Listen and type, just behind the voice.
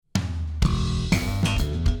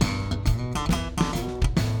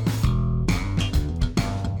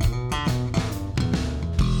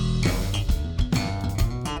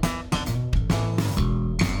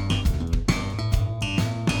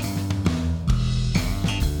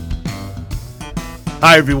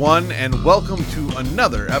Hi, everyone, and welcome to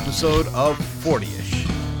another episode of 40ish.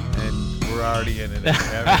 And we're already in it.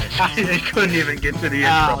 I couldn't even get to the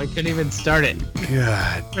intro. I couldn't even start it.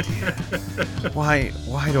 God damn.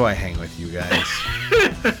 Why do I hang with you guys?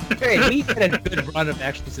 Hey, we had a good run of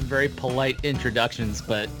actually some very polite introductions,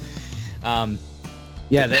 but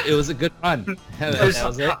it was a good run. That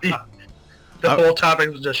was it. The whole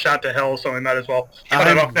topic was just shot to hell, so we might as well cut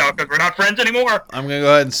it off now because we're not friends anymore. I'm going to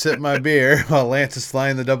go ahead and sip my beer while Lance is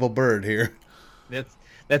flying the double bird here.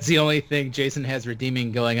 That's the only thing Jason has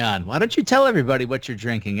redeeming going on. Why don't you tell everybody what you're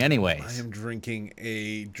drinking anyways? I am drinking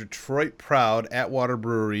a Detroit Proud Atwater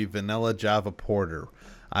Brewery Vanilla Java Porter.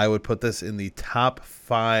 I would put this in the top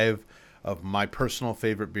 5 of my personal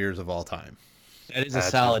favorite beers of all time. That is a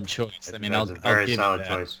solid choice. I mean, I'll give you that.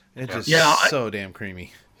 Choice. It's just so damn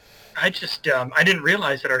creamy. I just I didn't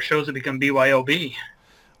realize that our shows had become BYOB.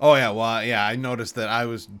 Oh yeah, well yeah, I noticed that I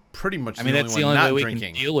was pretty much the that's the only one only not way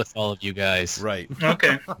drinking. we can deal with all of you guys. Right.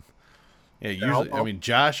 Okay. Yeah, usually I mean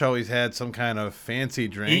Josh always had some kind of fancy He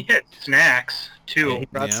drink. had snacks too. Yeah, he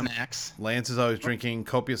brought Yeah. snacks. Lance is always drinking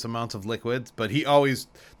copious amounts of liquids, but he always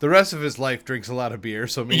the rest of his life drinks a lot of beer.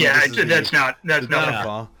 So maybe Yeah, this is that's not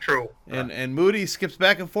downfall. true. And Moody skips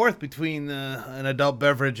back and forth between an adult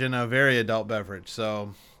beverage and a very adult beverage.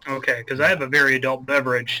 So Okay, because I have a very adult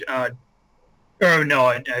beverage. I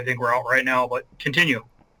think we're out right now, but continue.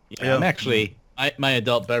 Yeah, I'm actually, my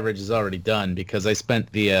adult beverage is already done because I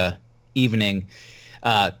spent the evening,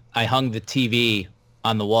 I hung the TV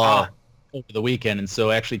on the wall over the weekend. And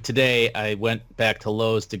so actually today I went back to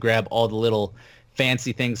Lowe's to grab all the little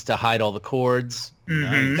fancy things to hide all the cords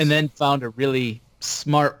Mhm. and then found a really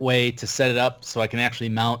smart way to set it up so I can actually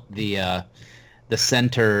mount the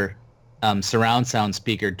center surround sound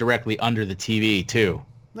speaker directly under the TV too.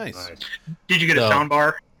 nice. Did you get a So- sound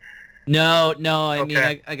bar? No, I mean,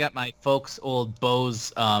 Okay. I got my folks' old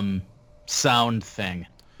Bose sound thing,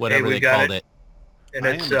 whatever we they got called it. it. And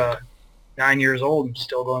I it's am- 9 years old and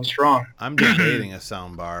still going strong. I'm debating a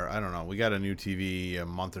sound bar. I don't know. We got a new TV a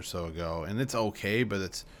month or so ago, and it's okay,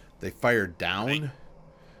 but they fire down,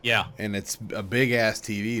 Yeah. and it's a big ass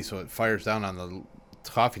TV, so it fires down on the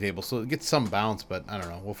coffee table, so it gets some bounce. But I don't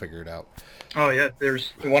know. We'll figure it out. Oh yeah,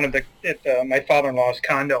 there's one of my father-in-law's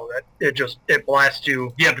condo that it blasts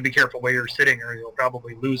you. You have to be careful where you're sitting, or you'll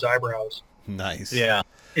probably lose eyebrows. Nice. Yeah.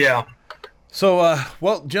 Yeah. So,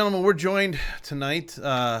 well, gentlemen, we're joined tonight,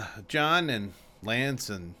 John and Lance,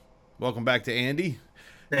 and welcome back to Andy.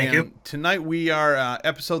 Thank you. Tonight we are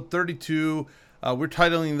episode 32. We're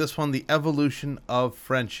titling this one "The Evolution of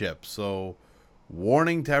Friendship." So,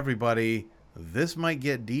 warning to everybody: this might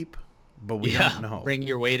get deep, but we don't know. Bring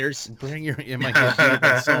your waiters. It might get deep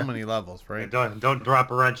on so many levels, right? Don't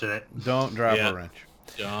drop a wrench in it. Don't drop Yeah. a wrench.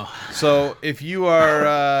 Oh. So if you are,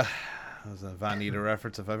 that was a Vonita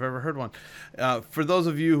reference if I've ever heard one. For those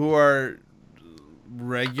of you who are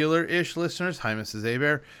regular-ish listeners, hi, Mrs.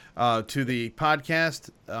 Abear, to the podcast,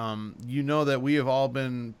 you know that we have all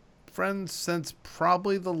been friends since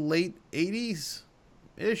probably the late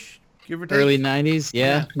 80s-ish, give or take. Early 90s,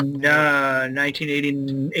 yeah.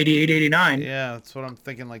 1988, 89. Yeah, that's what I'm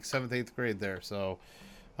thinking, like 7th, 8th grade there. So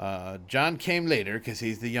John came later because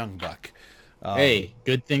he's the young buck. Hey,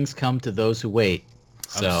 good things come to those who wait.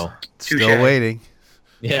 So, Still Touche. waiting.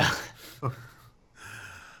 yeah.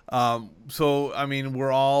 So, I mean,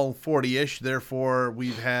 we're all 40-ish, therefore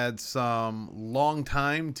we've had some long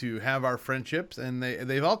time to have our friendships, and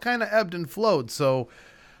they've all kind of ebbed and flowed. So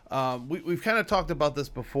we've kind of talked about this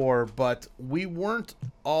before, but we weren't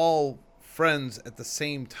all friends at the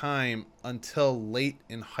same time until late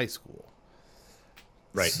in high school.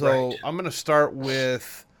 Right. So Right. I'm going to start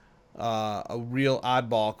with a real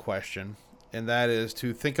oddball question, and that is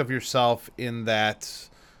to think of yourself in that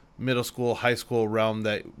middle school, high school realm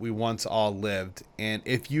that we once all lived. And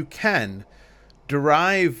if you can,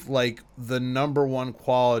 derive like the number one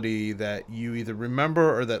quality that you either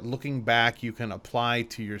remember or that looking back you can apply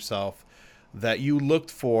to yourself that you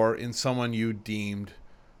looked for in someone you deemed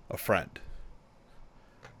a friend.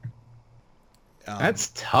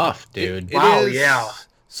 That's tough, dude. It Wow, is- yeah.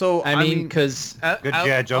 So I mean, because... Good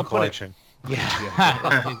G.I. Joe collection. Yeah.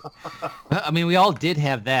 I mean, we all did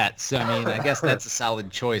have that. So, I mean, I guess that's a solid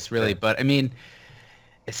choice, really. But, I mean,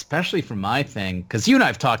 especially for my thing, because you and I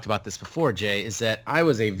have talked about this before, Jay, is that I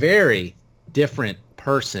was a very different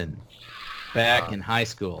person back in high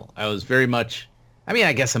school. I was very much, I mean,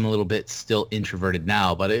 I guess I'm a little bit still introverted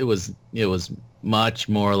now, but it was much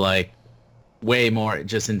more like way more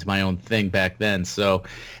just into my own thing back then. So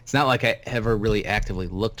it's not like I ever really actively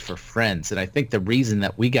looked for friends. And I think the reason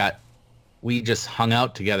that we just hung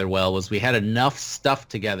out together well was we had enough stuff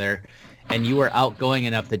together and you were outgoing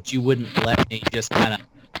enough that you wouldn't let me just kind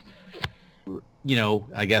of,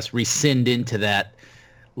 I guess rescind into that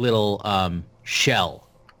little shell,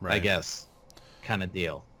 I Right. guess, kind of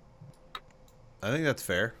deal. I think that's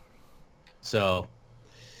fair. So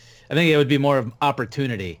I think it would be more of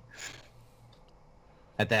opportunity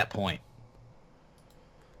at that point.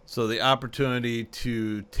 So the opportunity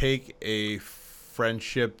to take a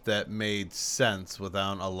friendship that made sense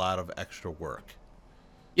without a lot of extra work.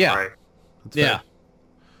 Yeah. Right. That's Yeah. fair.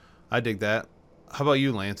 I dig that. How about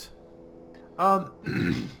you, Lance? I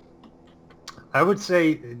would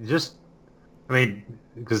say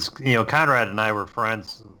because Conrad and I were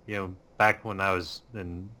friends, back when I was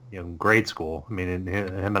in grade school. I mean, and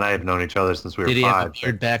him and I have known each other since we were Did he have a 5.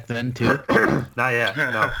 beard back then too? Not yet,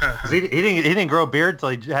 no. 'Cause he didn't grow a beard until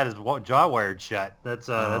he had his jaw wired shut. That's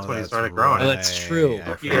when he started growing Oh, it. that's true.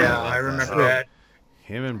 I forgot Yeah, about I remember that. that.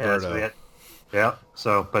 Him and Yeah, Berto. yeah.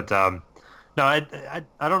 So, but no, I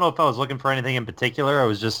don't know if I was looking for anything in particular. I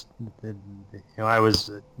was just, I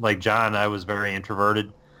was like John. I was very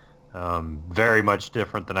introverted, very much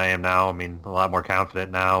different than I am now. I mean, a lot more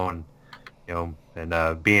confident now, and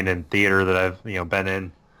being in theater that I've been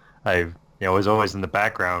in, I've was always in the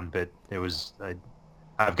background, but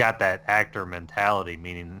I've got that actor mentality,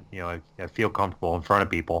 meaning I feel comfortable in front of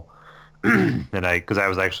people, and I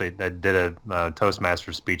did a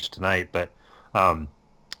Toastmaster speech tonight, but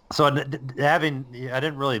so I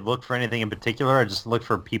didn't really look for anything in particular. I just looked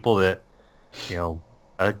for people that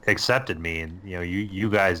accepted me, and you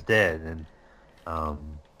guys did, and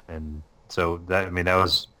so that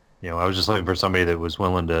was I was just looking for somebody that was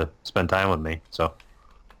willing to spend time with me. So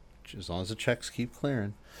As long as the checks keep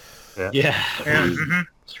clearing. Yeah. Yeah,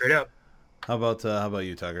 straight up. How about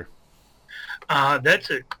you, Tucker? That's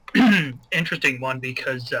a interesting one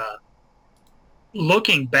because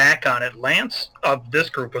looking back on it, Lance of this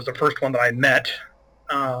group was the first one that I met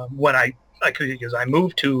when because I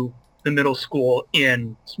moved to the middle school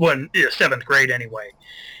in 7th grade anyway,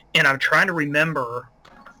 and I'm trying to remember.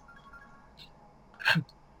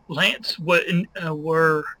 Lance,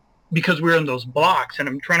 were because we were in those blocks, and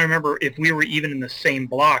I'm trying to remember if we were even in the same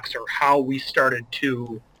blocks or how we started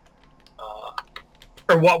to,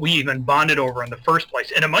 or what we even bonded over in the first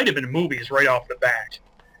place. And it might have been movies right off the bat.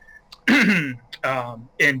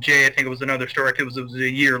 And Jay, I think it was another story. It was a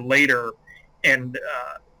year later, and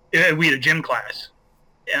we had a gym class.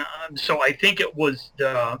 So I think it was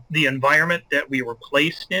the environment that we were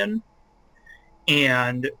placed in,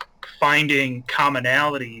 and finding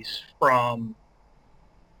commonalities from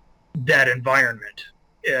that environment,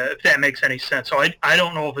 if that makes any sense. So I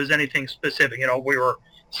don't know if there's anything specific. We were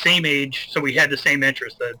same age, so we had the same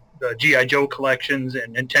interests, the G.I. Joe collections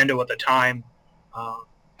and Nintendo at the time.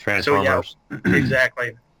 Transformers. So yeah,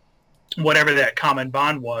 exactly. Whatever that common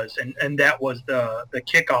bond was, and that was the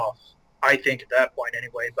kickoff, I think, at that point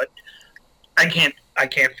anyway. But I can't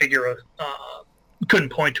figure couldn't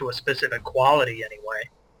point to a specific quality anyway.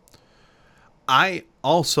 I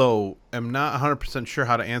also am not 100% sure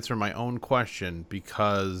how to answer my own question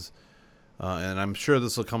because, and I'm sure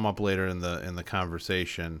this will come up later in the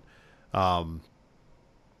conversation. I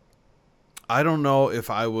don't know if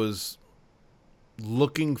I was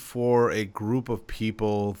looking for a group of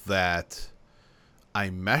people that I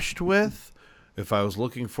meshed with, if I was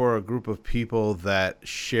looking for a group of people that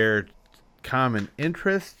shared common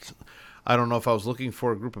interests. I don't know if I was looking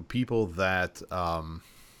for a group of people that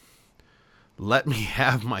let me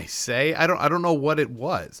have my say. I don't know what it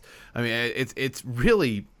was. I mean, it's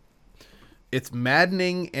really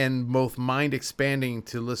maddening and both mind expanding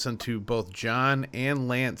to listen to both John and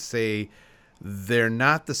Lance say they're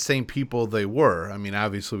not the same people they were. I mean,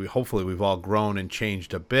 obviously, hopefully we've all grown and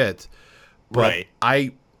changed a bit. But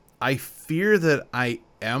Right. I fear that I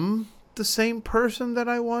am the same person that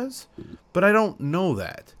I was, but I don't know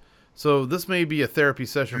that. So this may be a therapy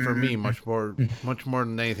session for me, much more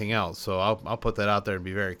than anything else. So I'll put that out there and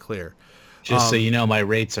be very clear. Just so you know, my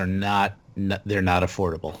rates are they're not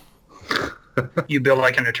affordable. You bill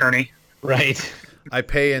like an attorney. Right. I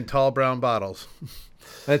pay in tall brown bottles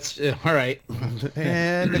That's all right.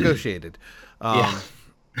 and negotiated. Yeah.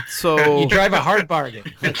 So You drive a hard bargain.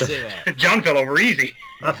 Let's say that. John fell over easy.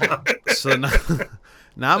 so now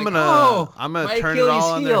I'm Like, gonna oh, I'm my gonna turn it all Achilles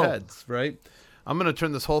on heel. their heads, right? I'm gonna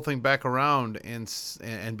turn this whole thing back around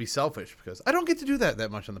and be selfish because I don't get to do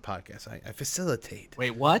that much on the podcast. I facilitate.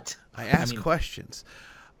 Wait, what? I ask questions.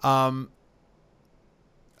 I'd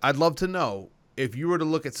love to know if you were to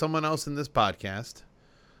look at someone else in this podcast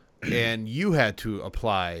and you had to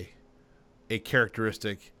apply a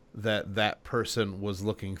characteristic that person was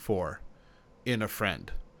looking for in a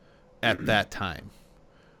friend at that time.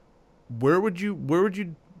 what would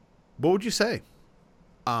you say?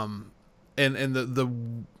 And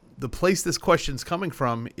the place this question's coming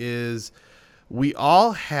from is we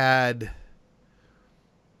all had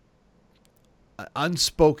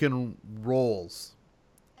unspoken roles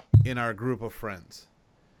in our group of friends.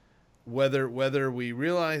 Whether we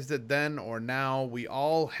realized it then or now, we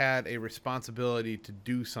all had a responsibility to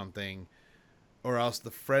do something, or else the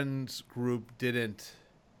friends group didn't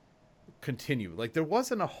continue. Like, there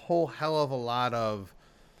wasn't a whole hell of a lot of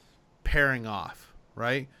pairing off,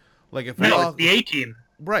 right? Like, if we No, all, it's the A team.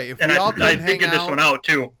 right, if And we all I couldn't hang figured this out, one out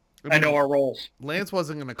too. I know our roles. Lance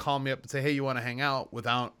wasn't going to call me up and say, "Hey, you want to hang out?"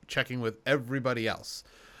 without checking with everybody else.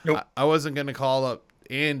 Nope. I wasn't going to call up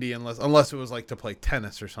Andy unless it was like to play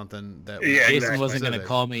tennis or something. That Yeah, Jason exactly. wasn't going to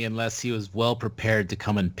call me unless he was well prepared to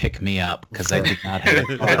come and pick me up because I did not have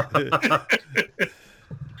a car.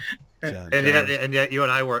 And yet you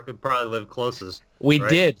and I probably lived closest. We Right?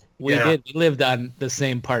 did. We Yeah. did. We lived on the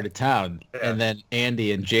same part of town. Yeah. And then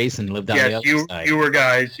Andy and Jason lived on the Yes, other side. you were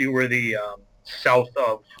guys. You were the south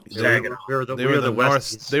of Saginaw. We were the They were the north.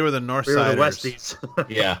 Westies. They were the north We were the siders. Westies.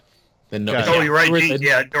 Yeah. The Gotcha. Oh, you're right. We were Geez, the,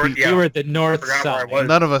 yeah, north. we Yeah. were the north Forgot where I side. was.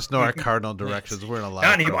 None of us know our cardinal directions. We're in a lot.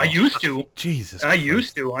 Not of even. I trouble. used to. Jesus. I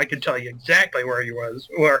used to. I could tell you exactly where you was,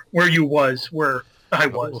 where you was, where I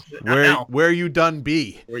was. Not Where now. where you done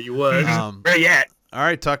be? Where you was. Where you at? All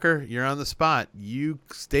right, Tucker, you're on the spot. You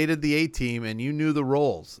stated the A team and you knew the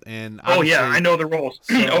roles. And Oh yeah, obviously- I know the roles.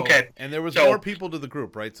 So- Okay. And there was So- more people to the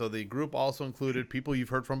group, right? So the group also included people you've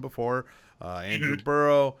heard from before, Andrew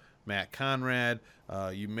Burrow, Matt Conrad.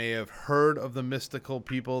 You may have heard of the mystical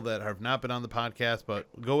people that have not been on the podcast, but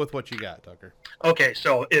go with what you got, Tucker. Okay.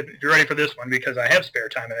 So if you're ready for this one, because I have spare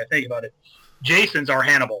time and I think about it, Jason's our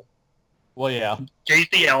Hannibal. Well, yeah. Jay's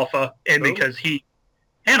the Alpha, and Who? because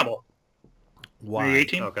Hannibal, the Why? A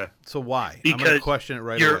team. Okay. So why? I'm going to Because question it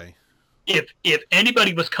right you're- away. If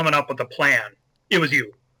anybody was coming up with a plan, it was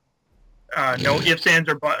you. No ifs, ands,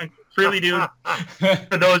 or buts. Really, dude.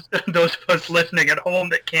 For those of us listening at home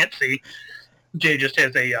that can't see, Jay just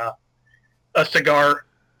has a cigar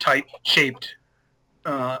type shaped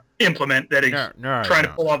implement that he's trying to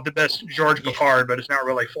pull off the best George Picard, but it's not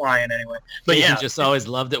really flying anyway. But Jason yeah, just always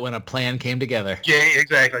loved it when a plan came together. Jay,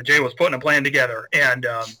 exactly. Jay was putting a plan together, and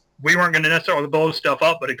we weren't going to necessarily blow stuff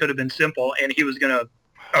up, but it could have been simple, and he was going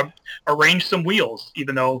to arrange some wheels,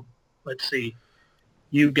 even though, let's see,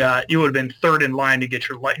 you would have been third in line to get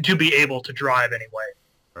your to be able to drive anyway.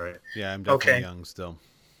 Right. Yeah, I'm definitely Okay. young still.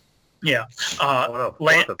 Yeah. Oh, no.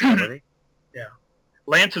 Lan- Fourth already?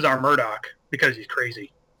 Lance is our Murdoch because he's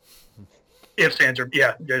crazy. If Sands are,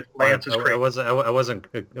 yeah, Lance is I crazy.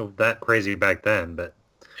 wasn't that crazy back then, but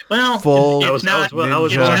Well, Full it's not. I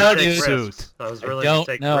was it's willing not- to take ninja risks. suit. I was I willing don't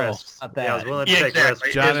to take know risks. about Yeah, I was that. willing to Yeah, take exactly.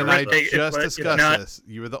 risks. John It's and a I risk take- just it's discussed not- this.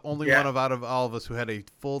 You were the only Yeah. one out of all of us who had a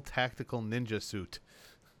full tactical ninja suit.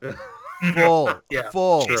 Full. Yeah.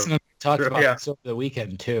 Full. True. Jason talked about Yeah. this over the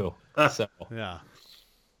weekend, too. So, Yeah.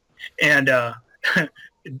 And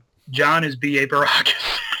John is B.A. Baracus.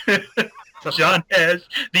 John has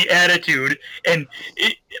the attitude, and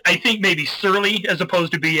I think maybe surly as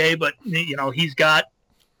opposed to B.A., but, he's got...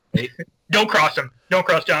 Don't cross him. Don't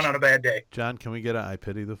cross John on a bad day. John, can we get a I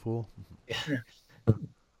pity the fool?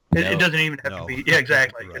 It doesn't even have No. to be... Yeah,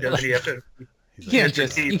 exactly. Right. It doesn't even have to... He's you can't Mr.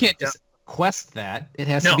 just, T, you can't yeah. just quest that. It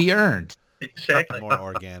has No. to be earned. Exactly. more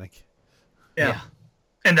organic. Yeah.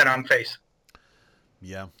 And then I'm face.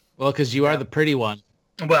 Yeah. Well, because you are the pretty one.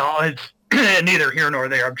 Well, it's neither here nor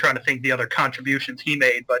there. I'm trying to think the other contributions he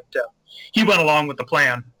made, but he went along with the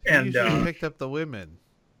plan. And And you should have picked up the women.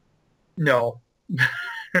 no.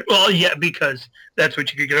 Well, yeah, because that's what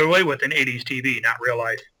you could get away with in 80s TV, not real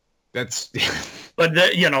life. That's But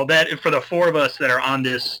that for the four of us that are on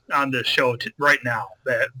this show right now,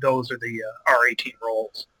 that those are the R18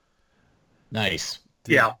 roles. nice.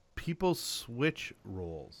 Did Yeah. people switch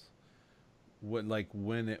roles? When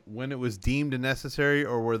it was deemed necessary,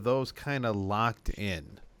 or were those kind of locked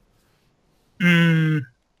in?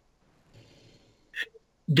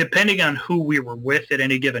 Depending on who we were with at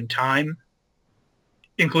any given time,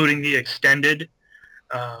 including the extended,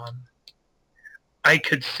 I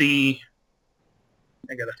could see,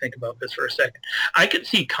 I got to think about this for a second. I could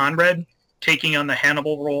see Conrad taking on the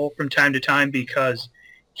Hannibal role from time to time because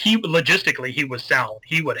logistically he was sound.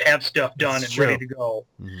 He would have stuff done That's and ready to go.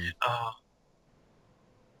 Mm-hmm.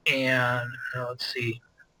 And let's see,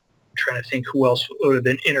 I'm trying to think who else would have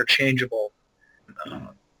been interchangeable.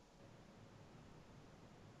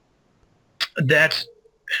 That's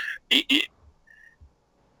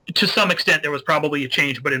to some extent there was probably a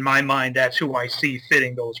change, but in my mind, that's who I see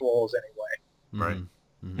fitting those roles anyway. Right.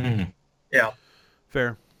 Mm-hmm. Mhm. Yeah.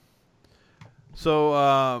 Fair.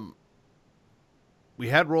 So we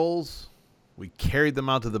had roles. We carried them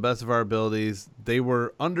out to the best of our abilities. They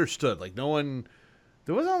were understood. Like no one,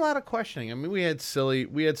 there wasn't a lot of questioning. I mean, we had stuff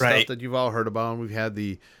Right. that you've all heard about. We've had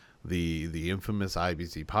the infamous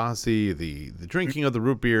IBC posse, the drinking of the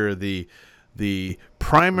root beer, the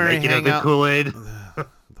primary Making of the hangout, Kool-Aid. the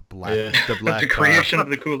black The creation of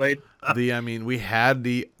the Kool-Aid, we had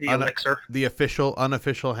the elixir. the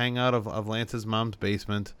unofficial hangout of Lance's mom's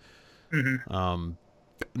basement. Hmm.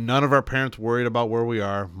 None of our parents worried about where we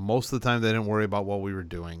are. Most of the time, they didn't worry about what we were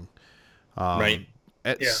doing. Right.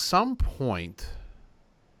 At Yeah. some point,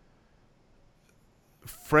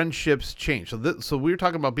 friendships change. So we were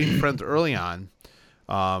talking about being friends early on.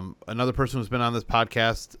 Another person who's been on this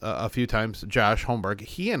podcast a few times, Josh Holmberg,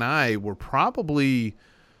 he and I were probably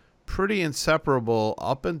pretty inseparable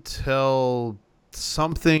up until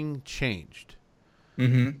something changed.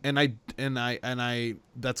 Mm-hmm. And I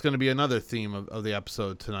that's going to be another theme of the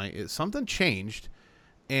episode tonight. Something changed,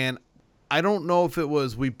 and I don't know if it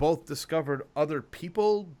was we both discovered other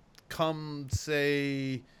people come,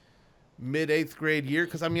 say, mid 8th grade year,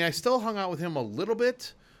 because I mean I still hung out with him a little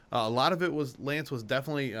bit. A lot of it was Lance was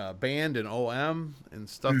definitely band and OM and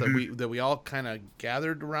stuff that we all kind of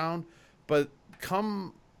gathered around. But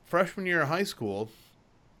come freshman year of high school,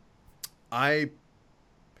 I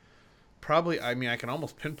can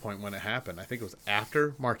almost pinpoint when it happened. I think it was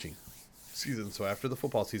after marching season, so after the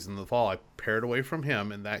football season in the fall. I paired away from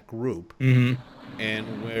him in that group, and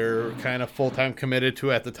we're kind of full time committed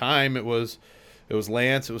to. At the time, it was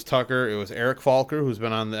Lance, it was Tucker, it was Eric Falker, who's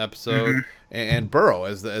been on the episode, and Burrow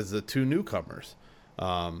as the two newcomers.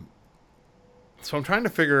 So I'm trying to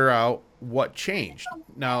figure out what changed.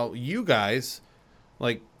 Now, you guys,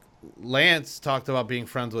 like Lance talked about being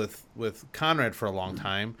friends with Conrad for a long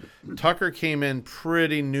time. Tucker came in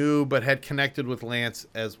pretty new, but had connected with Lance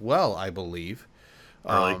as well, I believe.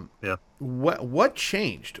 Yeah. What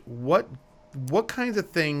changed? What kinds of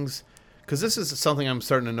things? Because this is something I'm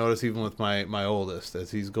starting to notice even with my oldest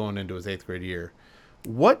as he's going into his 8th grade year.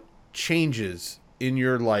 What changes in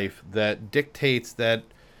your life that dictates that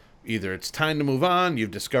either it's time to move on,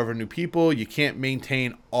 you've discovered new people, you can't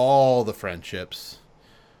maintain all the friendships?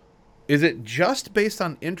 Is it just based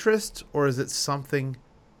on interest, or is it something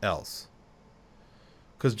else?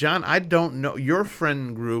 Because, John, I don't know. Your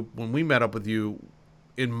friend group, when we met up with you,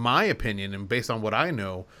 in my opinion, and based on what I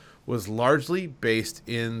know, was largely based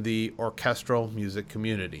in the orchestral music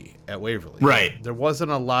community at Waverly. Right. There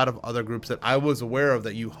wasn't a lot of other groups that I was aware of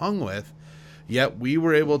that you hung with, yet we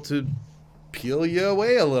were able to peel you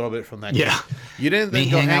away a little bit from that. Yeah. You didn't Me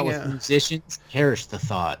then go hang out hang with musicians. Cherish the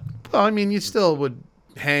thought. Well, I mean, you still would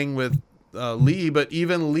hang with Lee, but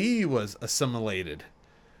even Lee was assimilated.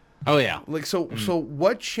 Oh yeah. Like so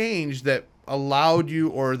what changed that allowed you,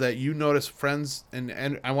 or that you noticed friends,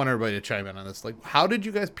 and I want everybody to chime in on this, like how did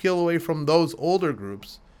you guys peel away from those older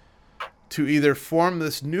groups to either form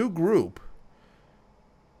this new group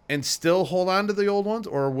and still hold on to the old ones,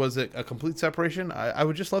 or was it a complete separation? I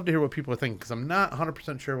would just love to hear what people are thinking, because I'm not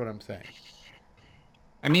 100% sure what I'm saying.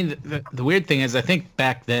 I mean, the weird thing is, I think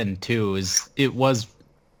back then too,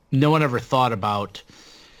 no one ever thought about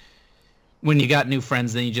when you got new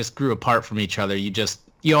friends, then you just grew apart from each other. You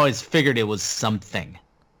always figured it was something,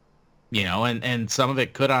 and some of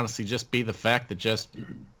it could honestly just be the fact that you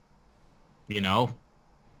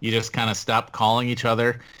just kind of stopped calling each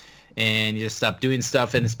other and you just stopped doing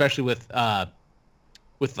stuff. And especially with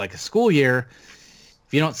like a school year,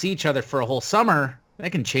 if you don't see each other for a whole summer,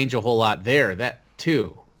 that can change a whole lot there. That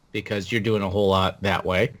too, because you're doing a whole lot that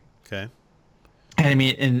way. Okay. And I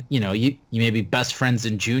mean, and you may be best friends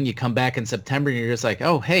in June. You come back in September, and you're just like,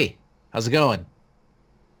 "Oh, hey, how's it going?"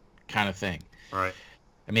 Kind of thing. Right.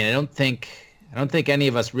 I mean, I don't think any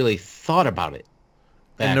of us really thought about it.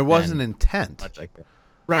 And there wasn't intent. Much like that.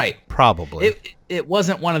 Right. Probably. It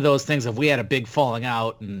wasn't one of those things of we had a big falling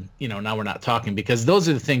out, and now we're not talking, because those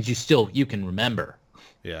are the things you can remember.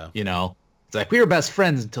 Yeah. It's like we were best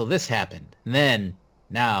friends until this happened, and then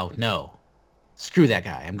now no, screw that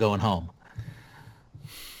guy. I'm going home.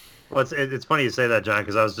 Well, it's funny you say that, John,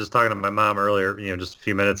 because I was just talking to my mom earlier, just a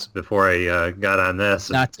few minutes before I got on this.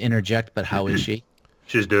 Not to interject, but how is she?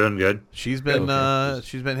 She's doing good. She's been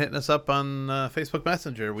hitting us up on Facebook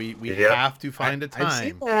Messenger. We have to find a time. I've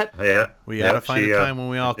seen that. Yeah. We got to find a time when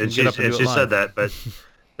we all can get up and do it she live. said that, but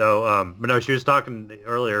so but no, she was talking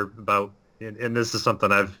earlier about, and this is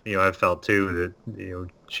something I've felt too, that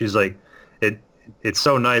she's like, it's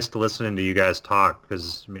so nice to listen to you guys talk,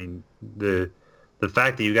 because I mean the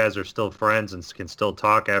fact that you guys are still friends and can still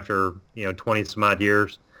talk after 20 some odd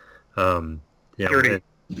years, 30.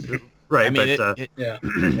 Right, I mean, but Yeah.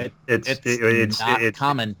 it's not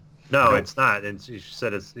common. no, it's not. And she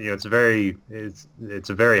said it's a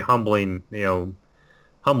very humbling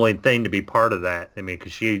humbling thing to be part of that. I mean,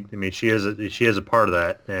 because she is a part of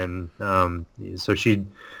that, and so she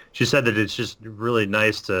said that it's just really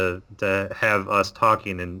nice to have us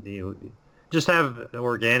talking and just have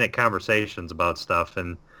organic conversations about stuff,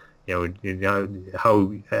 and you know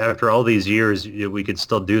how after all these years we could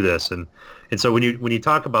still do this, and so when you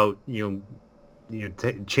talk about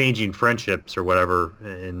changing friendships or whatever,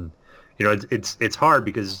 and it's hard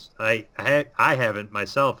because I haven't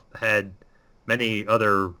myself had many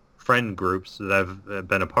other friend groups that I've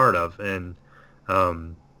been a part of, and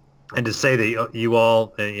to say that you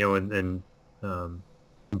all and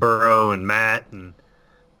Burrow and Matt and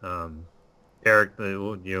Eric,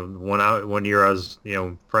 one year I was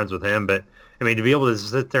friends with him, but I mean to be able to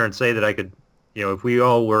sit there and say that I could, if we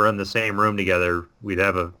all were in the same room together, we'd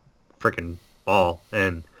have a freaking ball,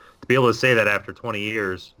 and to be able to say that after 20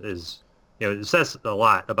 years is it says a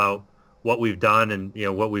lot about what we've done and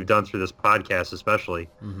what we've done through this podcast especially,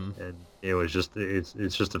 and it's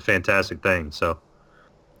just a fantastic thing. So,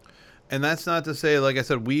 and that's not to say, like I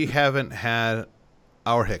said, we haven't had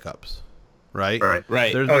our hiccups, right? Right.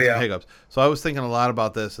 There's been some hiccups. So I was thinking a lot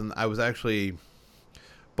about this, and I was actually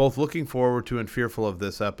both looking forward to and fearful of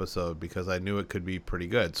this episode because I knew it could be pretty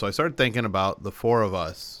good. So I started thinking about the four of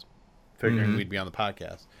us, figuring we'd be on the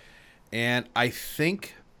podcast, and I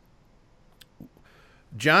think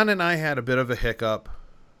John and I had a bit of a hiccup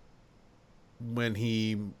when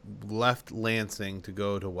he left Lansing to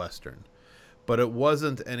go to Western, but it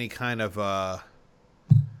wasn't any kind of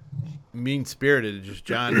mean-spirited. Just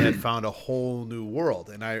John had found a whole new world,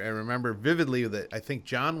 and I remember vividly that I think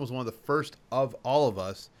John was one of the first of all of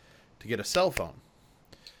us to get a cell phone,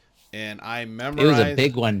 and I memorized. It was a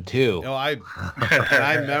big one too. I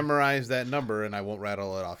memorized that number, and I won't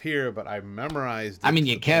rattle it off here, but I memorized it. I mean,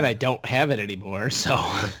 you can. I don't have it anymore, so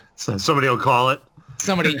somebody will call it.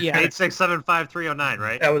 Somebody, yeah. 8675309,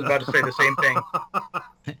 right? I was about to say the same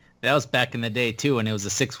thing. That was back in the day too, when it was a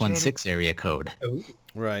 616 area code. Ooh.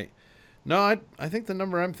 Right. No, I think the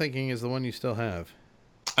number I'm thinking is the one you still have.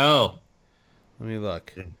 Oh, Let me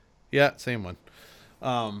look. Yeah, same one.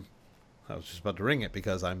 I was just about to ring it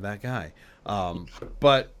because I'm that guy.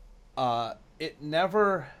 But it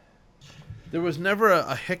never. There was never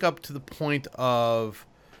a hiccup to the point of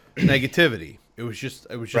negativity. It was just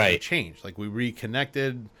a Right. change. Like we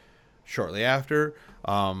reconnected shortly after.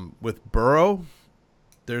 With Burrow,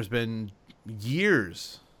 there's been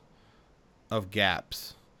years of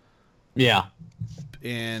gaps, yeah.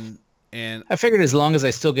 and I figured as long as I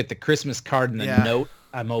still get the Christmas card and the Yeah. note,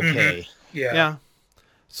 I'm okay. Yeah. yeah.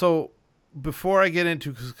 So before I get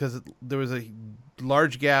into, because there was a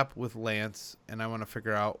large gap with Lance, and I want to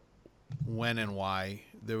figure out when and why.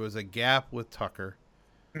 There was a gap with Tucker,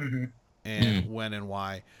 and when and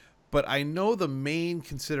why. But I know the main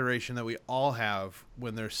consideration that we all have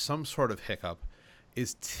when there's some sort of hiccup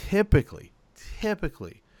is typically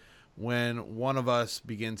when one of us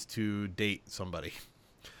begins to date somebody.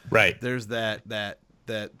 Right. There's that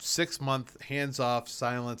 6-month hands-off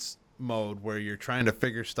silence mode where you're trying to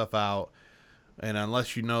figure stuff out, and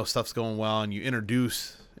unless you know stuff's going well and you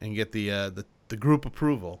introduce and get the group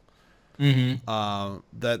approval,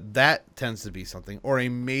 that tends to be something, or a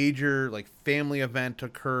major like family event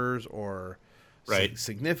occurs, or Right.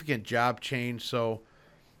 significant job change. So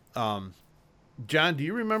John, do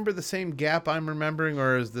you remember the same gap I'm remembering,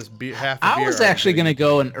 or is this half a I beer? was actually going to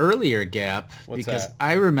go an earlier gap What's because that?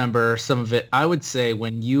 I remember some of it. I would say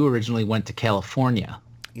when you originally went to California.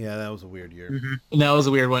 Yeah, that was a weird year. And that was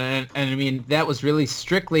a weird one. And I mean, that was really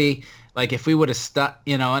strictly like if we would have stuck,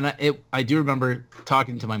 and I do remember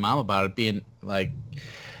talking to my mom about it being like,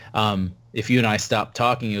 if you and I stopped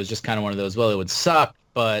talking, it was just kind of one of those, well, it would suck.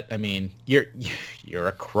 But I mean, you're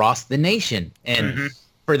across the nation. And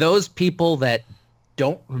for those people that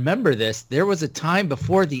don't remember this, there was a time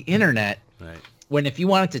before the internet Right. when if you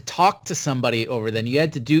wanted to talk to somebody over then you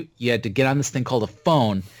had to get on this thing called a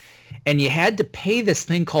phone, and you had to pay this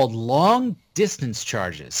thing called long distance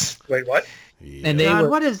charges. Wait, what? And they were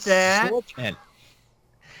what is that? exorbitant.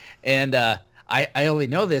 And I only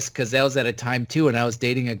know this because that was at a time too, and I was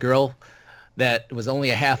dating a girl that was only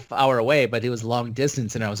a half hour away, but it was long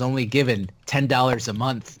distance, and I was only given $10 a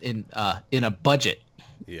month in a budget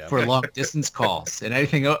Yeah. for long distance calls, and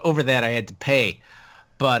anything over that I had to pay.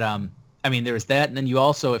 But I mean, there was that, and then you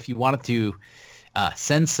also, if you wanted to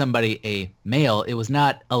send somebody a mail, it was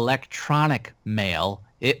not electronic mail.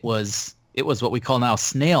 It was what we call now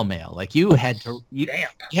snail mail. Like you had to Damn.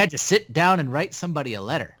 you had to sit down and write somebody a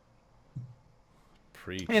letter.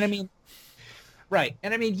 Preach. And I mean, right.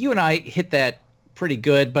 And I mean, you and I hit that pretty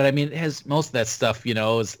good, but I mean, it has most of that stuff,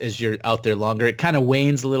 as you're out there longer, it kind of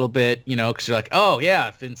wanes a little bit, because you're like, oh yeah,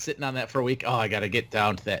 I've been sitting on that for a week. Oh, I got to get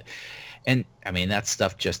down to that. And I mean, that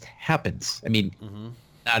stuff just happens. I mean,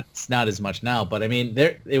 it's not as much now, but I mean,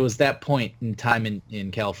 it was that point in time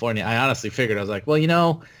in California. I honestly figured, I was like,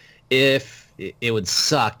 well, if it would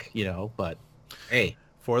suck, but hey.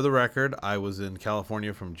 For the record, I was in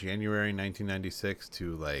California from January 1996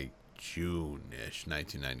 to like June-ish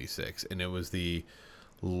 1996, and it was the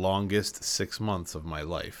longest 6 months of my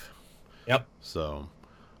life. Yep. So,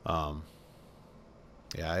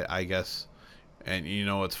 yeah, I guess. And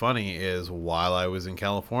what's funny is while I was in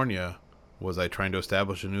California, was I trying to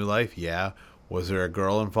establish a new life? Yeah. Was there a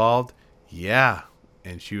girl involved? Yeah.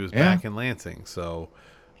 And she was back in Lansing. So,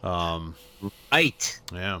 right.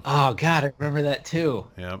 Yeah. Oh God, I remember that too.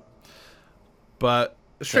 Yep. But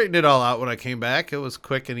straightened it all out when I came back. It was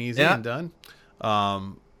quick and easy and done.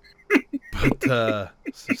 But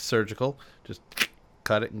surgical, just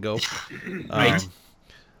cut it and go. Right.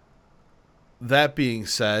 That being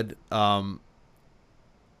said,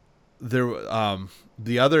 there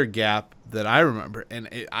the other gap that I remember, and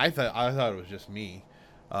I thought it was just me,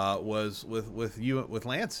 was with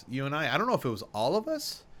Lance, you and I. I don't know if it was all of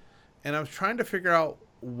us, and I was trying to figure out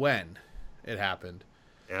when it happened.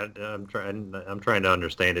 Yeah, I'm trying to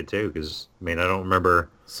understand it too, because I mean I don't remember.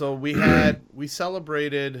 So we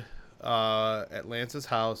celebrated at Lance's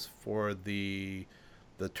house for the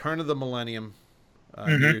turn of the millennium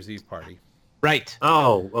New Year's Eve party. Right.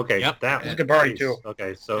 Oh, okay. Yep. That was a good party too.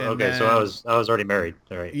 Okay, so Then, I was already married.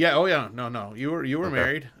 All right. Yeah. Oh yeah. No. You were Okay.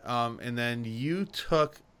 married. And then you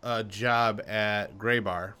took a job at Gray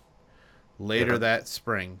Bar later that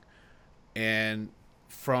spring, and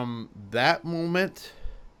from that moment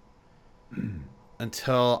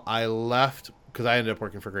until I left, because I ended up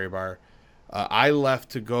working for Gray Bar, I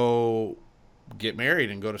left to go get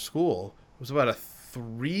married and go to school. It was about a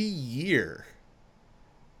 3-year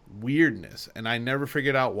weirdness, and I never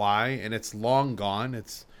figured out why, and it's long gone.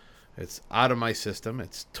 It's out of my system.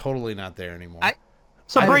 It's totally not there anymore.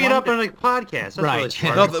 So bring it up on a podcast. That's Right. really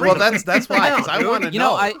smart. No, well, that's why, because I want to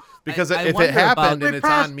know. Because I if wonder it happened about- and it's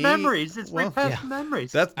on me, memories. It's well, past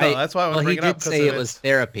memories. that's why I want to bring he it up. did say it was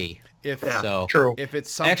therapy. If So True. if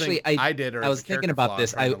it's something actually, I did, or I was it's a thinking character about flaw,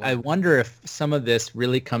 this. I'm trying to I learn. wonder if some of this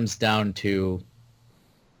really comes down to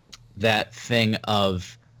that thing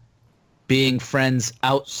of being friends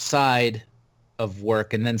outside of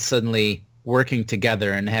work and then suddenly working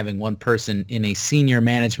together and having one person in a senior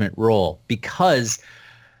management role, because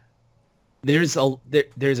to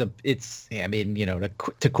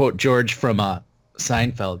quote George from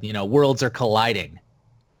Seinfeld, worlds are colliding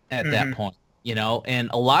at that point, and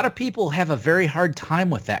a lot of people have a very hard time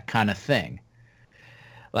with that kind of thing.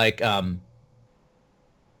 Like, I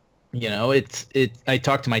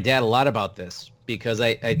talk to my dad a lot about this, because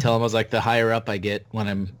I tell him, I was like, the higher up I get when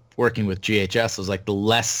I'm working with GHS, I was like, the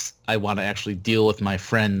less I want to actually deal with my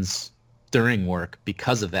friends during work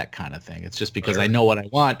because of that kind of thing. It's just because I know what I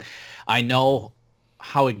want. I know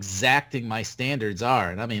how exacting my standards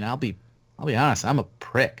are. And I mean, I'll be honest, I'm a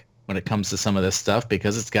prick when it comes to some of this stuff,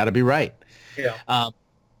 because it's got to be right. Yeah.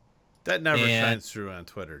 That never and- shines through on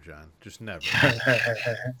Twitter, John. Just never.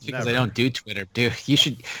 Because I don't do Twitter, dude. You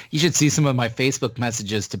should see some of my Facebook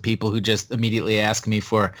messages to people who just immediately ask me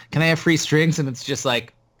for, can I have free strings? And it's just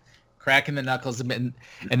like cracking the knuckles, and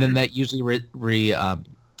then that usually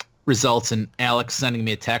results in Alex sending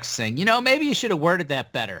me a text saying, maybe you should have worded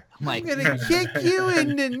that better. I'm like, I'm gonna kick you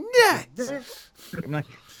in the nuts. I'm like,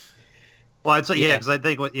 Well, I'd say Yeah. because I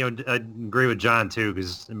think I agree with John too,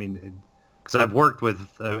 because I mean, because I've worked with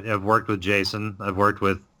Jason, I've worked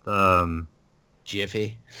with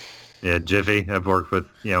Jiffy. Jiffy, I've worked with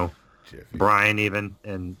Jiffy. Brian even,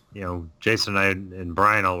 and Jason and I and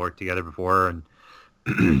Brian all worked together before, and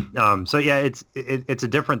so yeah, it's a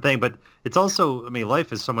different thing, but it's also, I mean,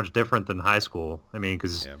 life is so much different than high school. I mean,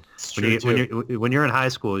 because Yeah. It's when true, when you're in high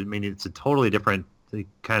school, I mean, it's a totally different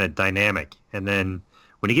kind of dynamic. And then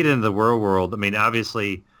when you get into the real world, I mean,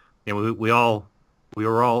 obviously, we were all,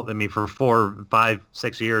 I mean, for 4, 5,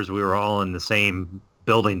 6 years, we were all in the same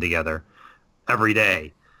building together every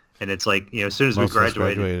day. And it's like, as soon as Most we of us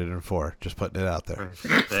graduated, in 4. Just putting it out there.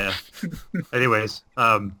 right, yeah. Anyways,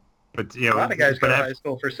 but A lot of guys go but to af- high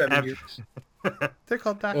school for 7 af- years. They're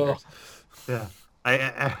called doctors. Yeah,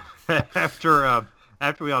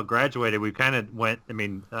 after we all graduated, we kind of went. I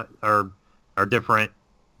mean, our different,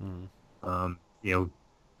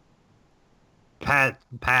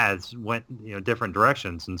 paths went different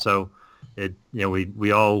directions, and so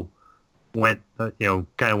we all went, kind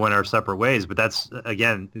of went our separate ways. But that's,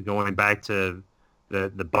 again, going back to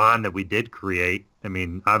the bond that we did create. I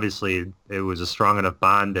mean, obviously it was a strong enough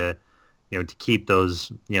bond to, to keep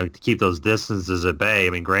those, distances at bay. I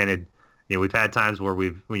mean, granted, we've had times where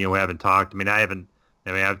we haven't talked. I mean,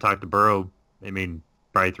 I've talked to Burrow, I mean,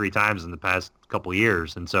 probably 3 times in the past couple of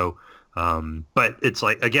years. And so, but it's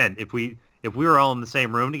like, again, if we were all in the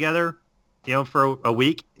same room together, for a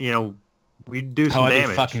week, we'd do some I'd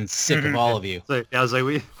damage. be fucking sick of all of you. So I was like,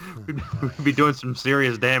 we'd be doing some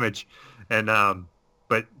serious damage. And,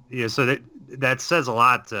 but, so that says a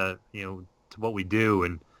lot to, to what we do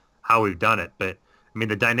and how we've done it. But I mean,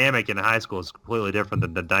 the dynamic in high school is completely different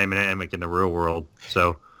than the dynamic in the real world.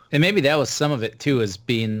 So, and maybe that was some of it too, is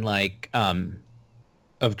being like,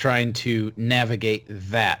 of trying to navigate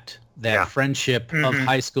that friendship of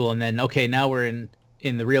high school. And then, okay, now we're in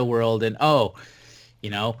the real world, and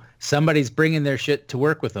somebody's bringing their shit to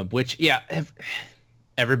work with them, which,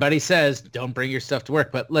 everybody says don't bring your stuff to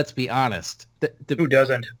work, but let's be honest. Who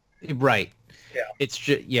doesn't? Right. Yeah. It's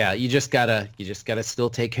just, you just gotta still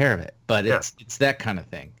take care of it. But it's that kind of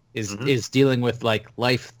thing is dealing with like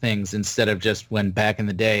life things instead of just when back in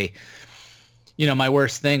the day, my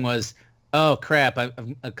worst thing was, oh crap,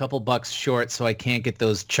 I'm a couple bucks short, so I can't get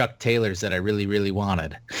those Chuck Taylors that I really, really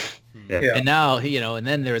wanted. Yeah. And now, and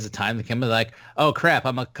then there was a time that came like, oh crap,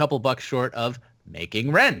 I'm a couple bucks short of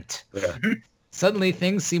making rent. Yeah. Suddenly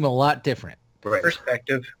things seem a lot different. Right.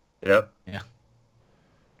 Perspective. Yep. Yeah.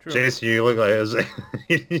 True. Jason, you look like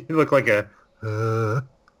you look like a.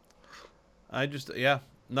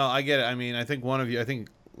 No, I get it. I mean, I think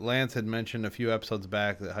Lance had mentioned a few episodes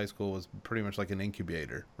back that high school was pretty much like an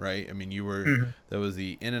incubator, right? I mean, you were that was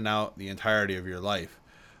the in and out the entirety of your life,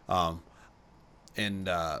 because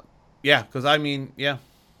I mean,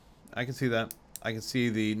 I can see that. I can see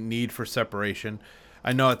the need for separation.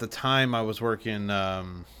 I know at the time I was working at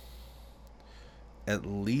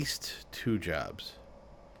least 2 jobs.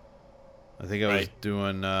 I think I was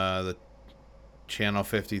doing the Channel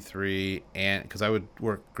 53, and because I would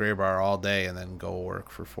work Gray Bar all day and then go work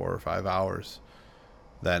for 4 or 5 hours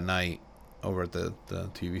that night over at the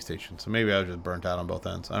TV station. So maybe I was just burnt out on both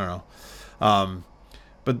ends. I don't know.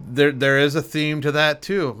 But there is a theme to that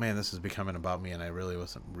too. Man, this is becoming about me, and I really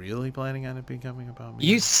wasn't really planning on it becoming about me.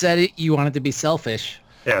 You said it. You wanted to be selfish.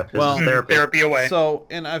 Yeah. Well, therapy away. So,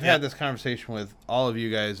 and I've had this conversation with all of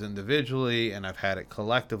you guys individually, and I've had it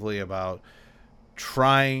collectively about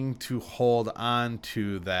trying to hold on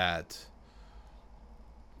to that,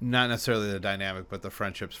 not necessarily the dynamic, but the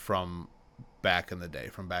friendships from back in the day,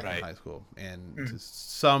 from back in high school. And to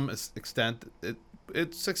some extent,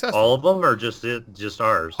 it's successful. All of them, or just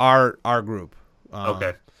ours? Our group.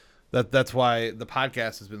 Okay. That's why the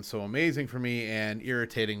podcast has been so amazing for me and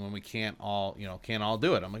irritating when we can't all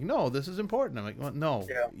do it. I'm like, no, this is important. I'm like, well, no,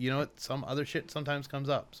 some other shit sometimes comes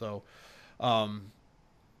up. So,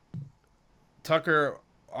 Tucker,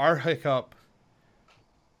 our hiccup,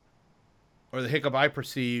 or the hiccup I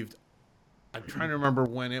perceived, I'm trying to remember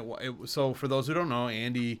when it was. So for those who don't know,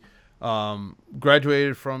 Andy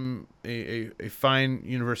graduated from a fine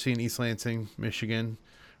university in East Lansing, Michigan.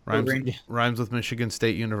 Rhymes with Michigan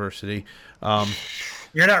State University.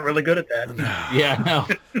 You're not really good at that. Yeah, no.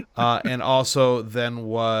 And also then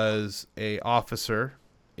was a officer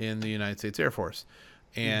in the United States Air Force.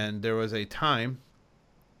 And there was a time,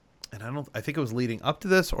 and I think it was leading up to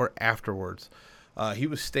this or afterwards, he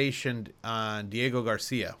was stationed on Diego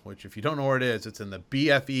Garcia, which if you don't know where it is, it's in the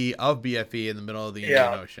BFE of BFE in the middle of the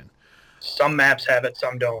Indian Ocean. Some maps have it,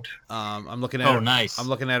 some don't. I'm looking at it. Nice. I'm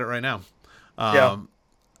looking at it right now.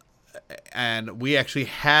 And we actually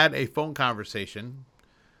had a phone conversation.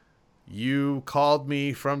 You called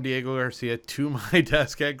me from Diego Garcia to my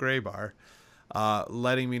desk at Gray Bar,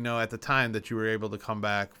 letting me know at the time that you were able to come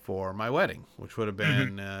back for my wedding, which would have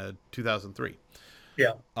been 2003.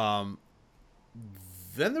 Yeah.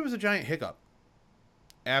 Then there was a giant hiccup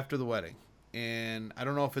after the wedding. And I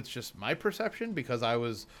don't know if it's just my perception because I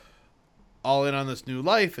was all in on this new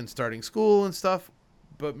life and starting school and stuff,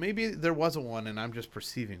 but maybe there wasn't one and I'm just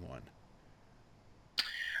perceiving one.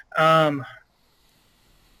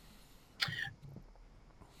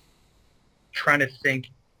 Trying to think.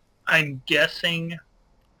 I'm guessing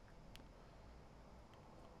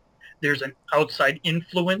there's an outside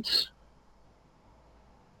influence,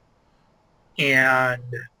 and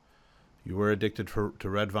you were addicted to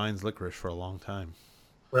Red Vine's licorice for a long time.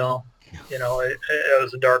 Well, it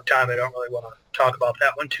was a dark time. I don't really want to talk about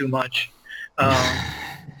that one too much.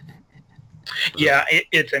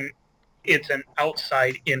 It's an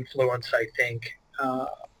outside influence, I think,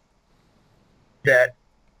 that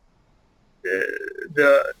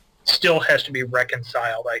still has to be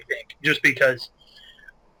reconciled, I think, just because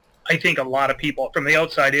I think a lot of people from the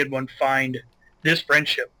outside in would find this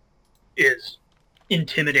friendship is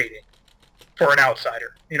intimidating for an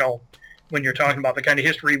outsider. You know, when you're talking about the kind of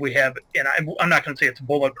history we have, and I'm not going to say it's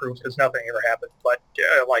bulletproof because nothing ever happened, but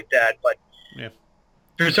like that. But Yeah.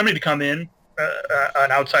 for somebody to come in,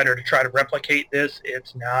 an outsider to try to replicate this,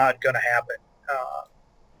 it's not going to happen.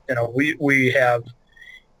 You know, we have.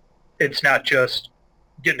 It's not just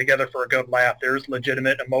getting together for a good laugh. There's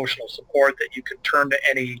legitimate emotional support that you can turn to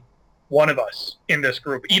any one of us in this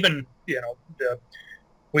group. Even, you know,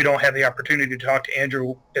 we don't have the opportunity to talk to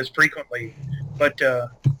Andrew as frequently, but,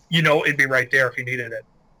 you know, it'd be right there if you needed it.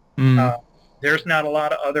 There's not a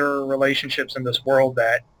lot of other relationships in this world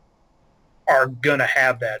that are going to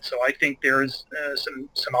have that. So I think there's some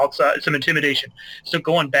intimidation. So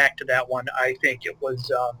going back to that one, I think it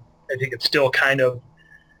was, I think it's still kind of,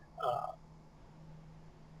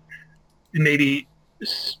 maybe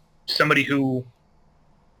somebody who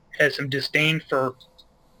has some disdain for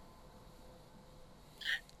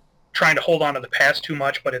trying to hold on to the past too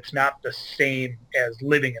much, but it's not the same as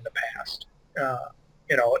living in the past.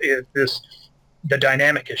 You know, the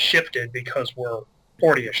dynamic has shifted because we're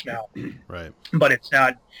 40-ish now. Right. But it's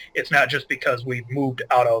not just because we've moved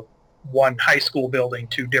out of one high school building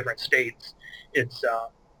to different states. It's,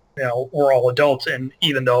 you know, we're all adults, and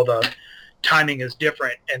even though the timing is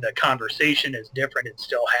different and the conversation is different, it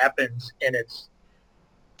still happens. And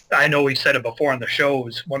I know we said it before on the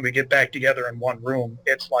shows, when we get back together in one room,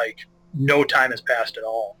 it's like no time has passed at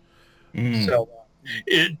all. So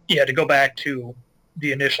to go back to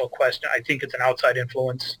the initial question, I think it's an outside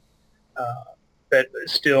influence that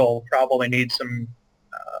still probably needs some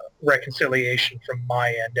reconciliation from my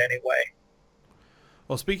end anyway.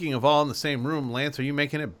 Well, speaking of all in the same room, Lance, are you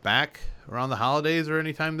making it back around the holidays or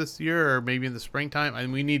anytime this year, or maybe in the springtime? I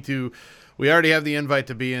mean, we already have the invite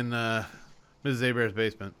to be in Mrs. Abear's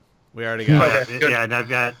basement. We already got it. Yeah, and I've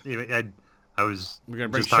got, we're going to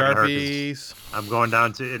bring just talking to her 'cause Sharpies. I'm going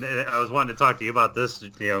down to, and I was wanting to talk to you about this,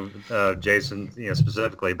 you know, Jason, you know,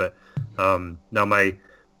 specifically, but no,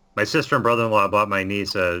 my sister and brother-in-law bought my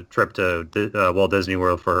niece a trip to Walt Disney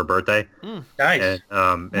World for her birthday. Nice.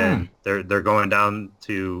 And they're going down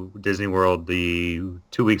to Disney World the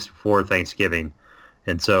 2 weeks before Thanksgiving,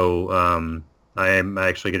 and so I am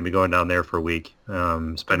actually going to be going down there for a week,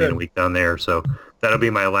 spending a week down there. So that'll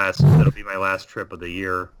be my last trip of the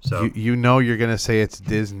year. So you know you're going to say it's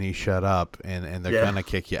Disney, shut up, and they're going to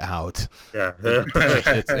kick you out. Yeah,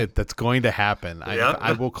 that's going to happen. Yeah.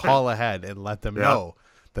 I will call ahead and let them know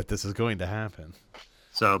that this is going to happen.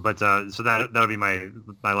 So, but so that'll be my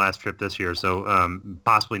last trip this year. So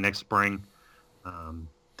possibly next spring.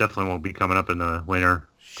 Definitely won't be coming up in the winter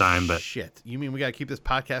time. But shit, you mean we got to keep this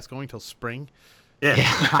podcast going till spring?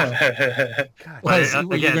 Yeah.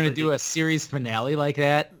 Were you going to do a series finale like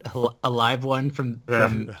that? A live one from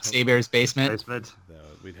Saber's basement? No,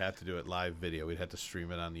 we'd have to do it live video. We'd have to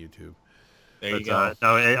stream it on YouTube. There you go.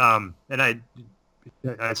 And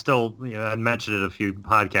I still, you know, I mentioned it a few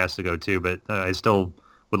podcasts ago too, but I still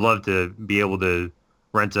would love to be able to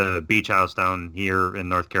rent a beach house down here in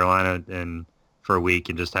North Carolina and for a week,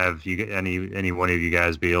 and just have any one of you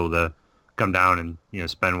guys be able to come down and, you know,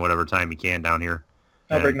 spend whatever time you can down here.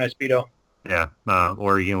 I'll bring my Speedo. Yeah,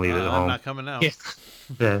 or you can leave it at home. I'm not coming out.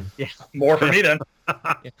 Yeah. More for me then.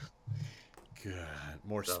 Good.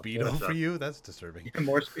 More Speedo for you? That's disturbing.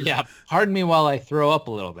 More Speedo. Yeah, pardon me while I throw up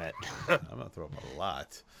a little bit. I'm going to throw up a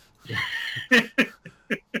lot.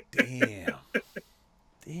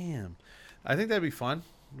 Damn. I think that'd be fun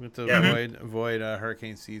to avoid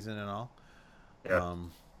hurricane season and all. Yeah.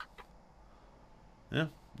 No,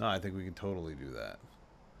 I think we can totally do that.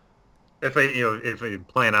 If we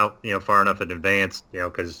plan out, you know, far enough in advance, you know,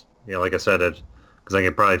 because, you know, like I said, because I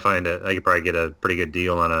could probably get a pretty good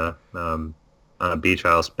deal on a beach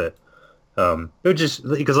house, but it would just,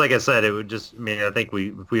 because like I said, it would just, I mean, I think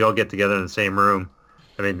if we all get together in the same room,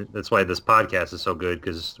 I mean, that's why this podcast is so good,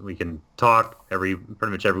 because we can talk pretty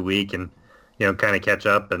much every week, and, you know, kind of catch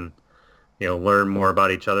up and, you know, learn more about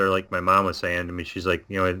each other. Like my mom was saying to me, she's like,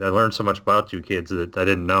 you know, I learned so much about you kids that I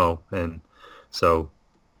didn't know, and so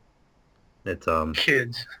it's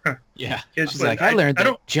kids. Yeah, Kids, she's like, I learned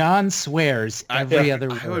that John swears every other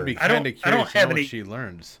word. I would be kind of curious to know what she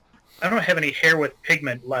learns. I don't have any hair with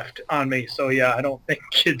pigment left on me, so yeah, I don't think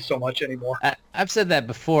kids so much anymore. I've said that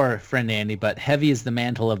before, friend Andy, but heavy is the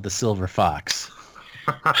mantle of the silver fox.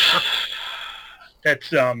 That's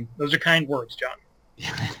those are kind words, John.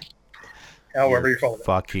 However, you're full of it.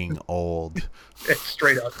 Fucking old. It's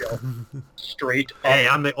straight uphill. Straight up. Hey,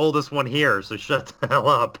 I'm the oldest one here, so shut the hell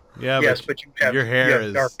up. Yeah, Yes, but you have your hair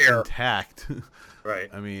is dark hair. intact. Right.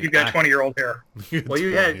 I mean, You've got 20-year-old hair. Well,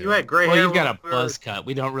 you had gray Well, hair. you've got a when we were- buzz cut.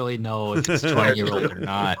 We don't really know if it's 20-year-old or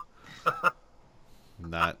not.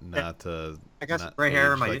 not I got some not gray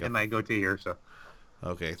hair aged like in my goatee here, so.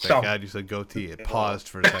 Okay, thank So- God you said goatee. It paused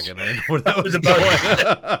for a second. I didn't know where that was was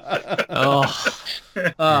about- going. Oh,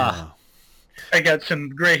 Yeah. I got some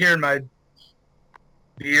gray hair in my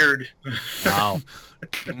beard. wow.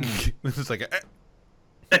 This is like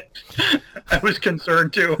I was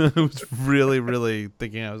concerned too. I was really, really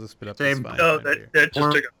thinking I was gonna spit up Same. the spine. No, right here.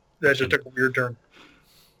 that just took a weird turn.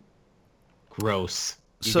 Gross.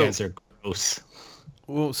 You So- guys are gross.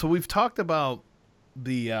 Well, so we've talked about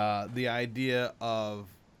the idea of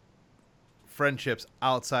friendships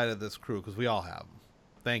outside of this crew because we all have them,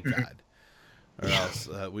 thank God, or else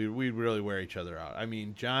we really wear each other out. I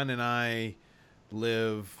mean, John and I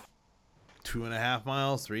live 2.5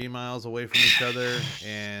 miles, 3 miles away from each other,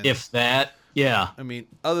 and If that, yeah. I mean,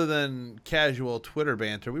 other than casual Twitter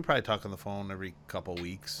banter, we probably talk on the phone every couple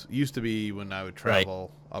weeks. It used to be when I would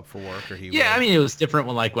travel up for work, or he Yeah, would. I mean, it was different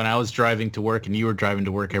when I was driving to work and you were driving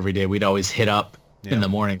to work every day. We'd always hit up Yeah. in the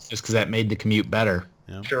mornings just because that made the commute better.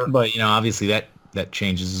 Sure. But, obviously that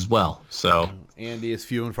changes as well. So, Andy is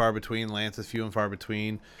few and far between. Lance is few and far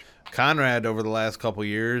between. Conrad, over the last couple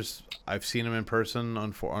years, I've seen him in person.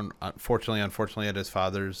 Unfortunately, at his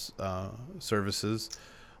father's services.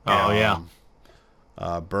 oh, yeah.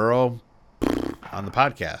 Burrow on the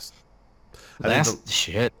podcast. I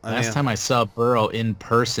think Last time I saw Burrow in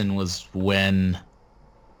person was when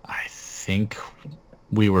I think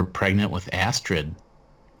we were pregnant with Astrid.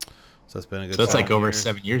 so it's been a good. So that's like 7 over years.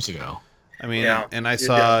 7 years ago. I mean, Yeah. and I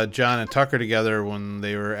saw John and Tucker together when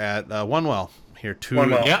they were at One Well here two One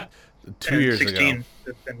Well. Yeah. years 16. ago.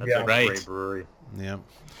 It's been- That's yeah. a Right. great brewery. Yeah.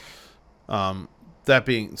 That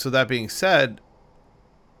being said,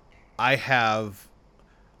 I have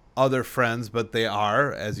other friends, but they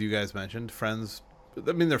are, as you guys mentioned, friends.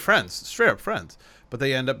 I mean, they're friends, straight up friends, but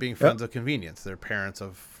they end up being friends of convenience. They're parents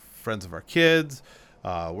of friends of our kids.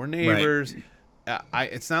 We're neighbors.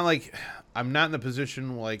 It's not like I'm not in the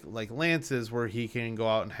position like Lance is, where he can go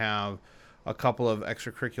out and have a couple of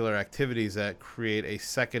extracurricular activities that create a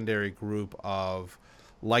secondary group of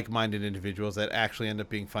like-minded individuals that actually end up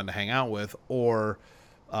being fun to hang out with. Or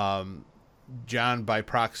John, by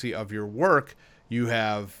proxy of your work, you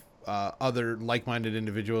have other like-minded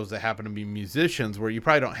individuals that happen to be musicians, where you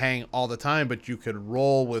probably don't hang all the time, but you could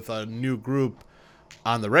roll with a new group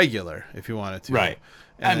on the regular if you wanted to. Right.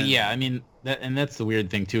 And That's the weird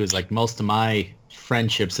thing too, is like most of my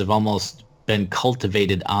friendships have almost been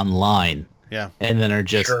cultivated online Yeah. and then are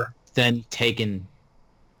just Sure. then taken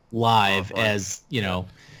live Offline. as,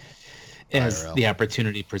 as IRL. the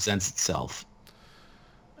opportunity presents itself.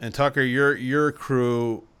 And Tucker, your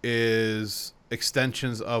crew is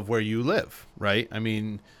extensions of where you live, right? I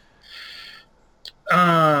mean,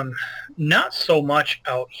 Not so much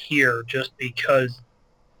out here, just because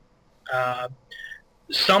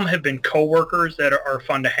some have been coworkers that are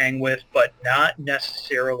fun to hang with, but not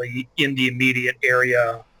necessarily in the immediate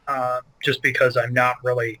area. Just because I'm not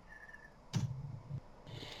really.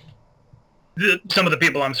 Some of the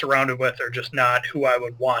people I'm surrounded with are just not who I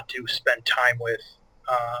would want to spend time with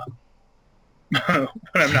when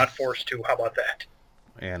I'm not forced to. How about that?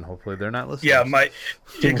 and hopefully they're not listening. Yeah, my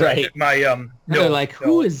They're like,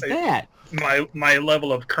 who is that? My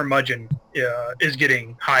level of curmudgeon is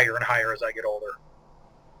getting higher and higher as I get older.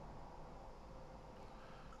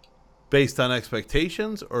 Based on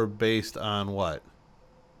expectations or based on what?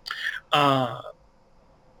 The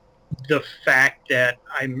fact that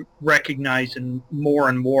I'm recognizing more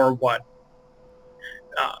and more what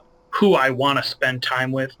who I want to spend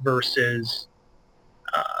time with versus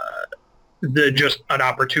just an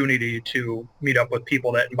opportunity to meet up with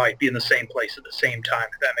people that might be in the same place at the same time,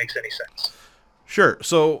 if that makes any sense. Sure.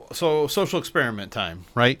 So social experiment time,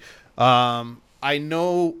 right? I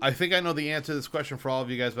think I know the answer to this question for all of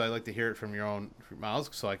you guys, but I'd like to hear it from your own mouths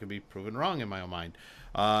so I can be proven wrong in my own mind.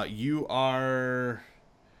 You are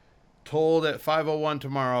told at 5:01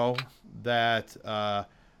 tomorrow that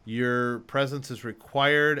your presence is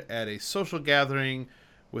required at a social gathering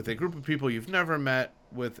with a group of people you've never met,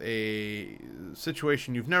 with a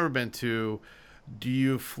situation you've never been to. Do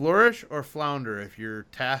you flourish or flounder if you're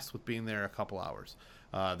tasked with being there a couple hours?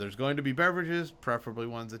 There's going to be beverages, preferably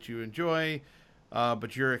ones that you enjoy,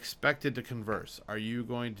 but you're expected to converse. Are you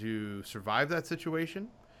going to survive that situation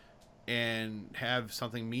and have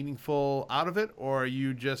something meaningful out of it, or are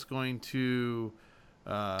you just going to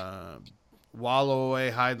wallow away,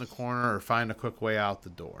 hide in the corner, or find a quick way out the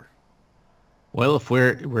door? Well, if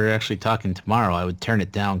we're actually talking tomorrow, I would turn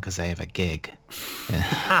it down because I have a gig.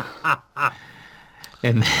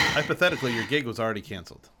 And Hypothetically, your gig was already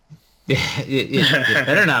canceled. it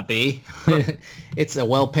better not be. It's a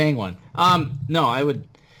well-paying one. No, I would,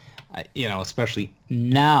 especially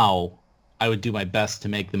now, I would do my best to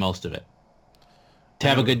make the most of it, to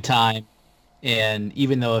have a good time. And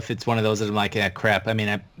even though if it's one of those that I'm like, ah, crap, I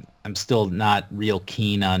mean, I'm still not real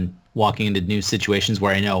keen on walking into new situations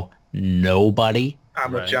where I know nobody.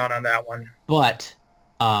 I'm with John on that one. But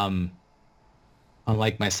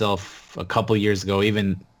unlike myself a couple years ago,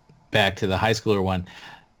 even back to the high schooler one,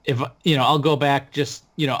 if I'll go back, just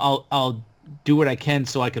I'll do what I can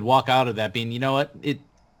so I could walk out of that being, what,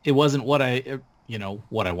 it wasn't what I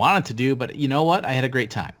wanted to do, but you know what, I had a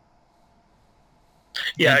great time.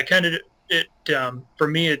 Yeah, for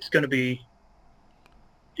me, it's going to be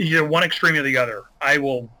either one extreme or the other. I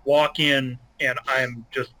will walk in and I'm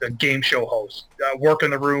just a game show host, work in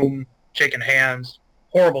the room, shaking hands,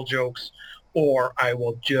 horrible jokes, or I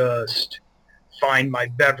will just find my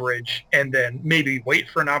beverage and then maybe wait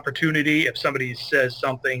for an opportunity if somebody says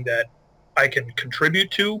something that I can contribute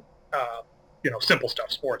to, simple stuff,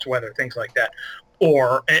 sports, weather, things like that,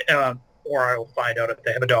 or I will find out if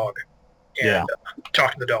they have a dog and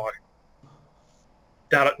talk to the dog.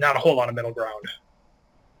 Not a whole lot of middle ground.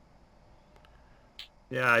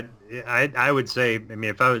 Yeah, I would say. I mean,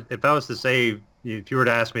 if I was to say, if you were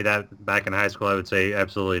to ask me that back in high school, I would say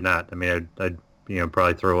absolutely not. I mean, I'd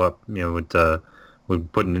probably throw up.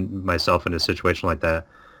 With putting myself in a situation like that.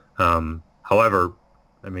 However,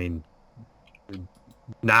 I mean,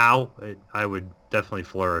 now I would definitely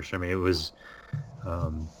flourish. I mean, it was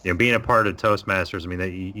being a part of Toastmasters. I mean,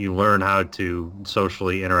 that you learn how to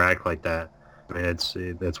socially interact like that. I mean,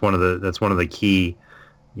 that's one of the key.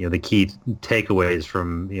 The key takeaways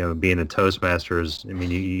from being a Toastmasters. I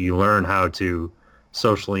mean, you learn how to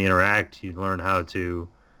socially interact. You learn how to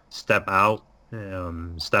step out,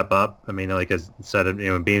 step up. I mean, like I said,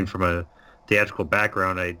 being from a theatrical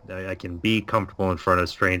background, I can be comfortable in front of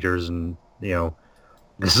strangers, and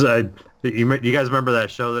this is you guys remember that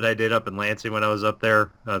show that I did up in Lansing when I was up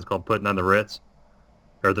there? It's called Putting on the Ritz,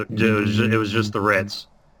 it was just the Ritz,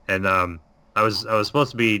 and I was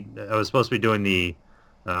supposed to be doing the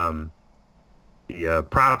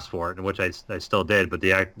props for it, in which I still did, but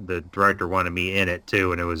the director wanted me in it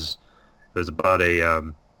too, and it was about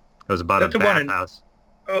a bathhouse.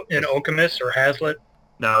 In Okemos or Hazlitt?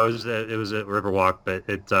 No, it was at Riverwalk, but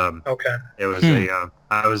okay. It was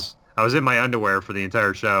I was in my underwear for the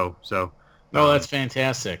entire show, so. That's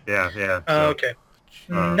fantastic. Yeah. So, okay.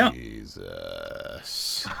 No.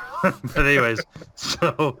 Jesus. But anyways,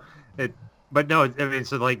 but no, I mean,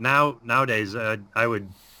 so like nowadays, I would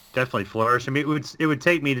definitely flourish. I mean, it would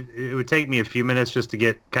take me a few minutes just to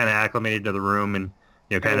get kind of acclimated to the room and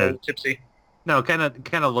kind of tipsy. No, kind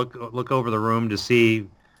of look over the room to see.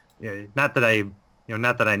 Not that I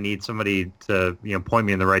need somebody to point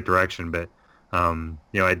me in the right direction, but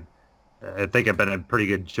I think I've been a pretty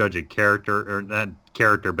good judge of character, or not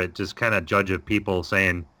character, but just kind of judge of people,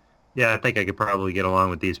 saying, yeah, I think I could probably get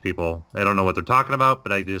along with these people. I don't know what they're talking about,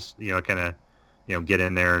 but I just kind of get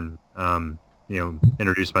in there and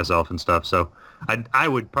introduce myself and stuff. So I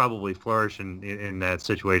would probably flourish in that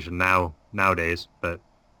situation nowadays. But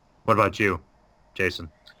what about you,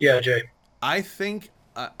 Jason? Yeah, Jay. I think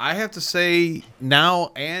I have to say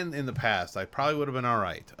now and in the past, I probably would have been all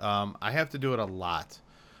right. I have to do it a lot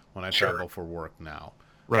when I travel for work now.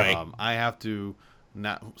 Right. I have to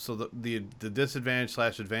not. So the disadvantage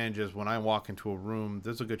 / advantage is when I walk into a room,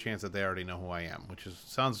 there's a good chance that they already know who I am, which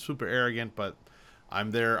sounds super arrogant, but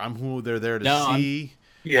I'm there. I'm who they're there to see.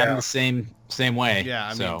 I'm the same way. Yeah,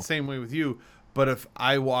 I mean, same way with you. But if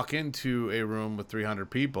I walk into a room with 300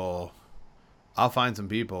 people, I'll find some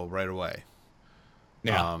people right away.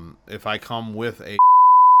 Yeah. If I come with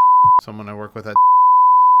someone I work with at,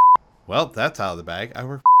 well, that's out of the bag. I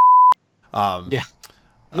work. Yeah.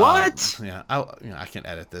 What? Yeah. I can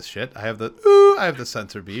edit this shit. I have the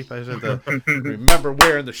censor beep. I just have to remember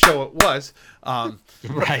where in the show it was.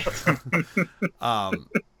 Right.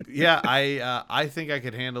 Yeah. I think I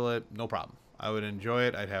could handle it. No problem. I would enjoy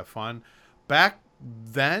it. I'd have fun. Back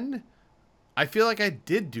then, I feel like I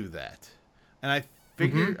did do that, and I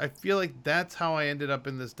figure I feel like that's how I ended up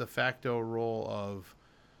in this de facto role of.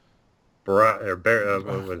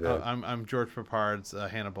 I'm George Papard's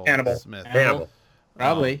Hannibal Smith. Hannibal.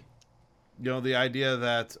 Probably. The idea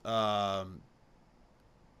that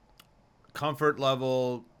comfort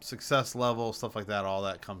level, success level, stuff like that, all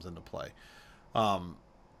that comes into play.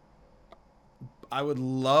 I would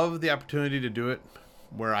love the opportunity to do it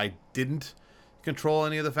where I didn't control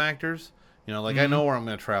any of the factors. You know, like I know where I'm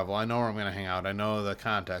going to travel. I know where I'm going to hang out. I know the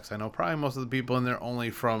context. I know probably most of the people in there only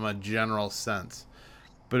from a general sense.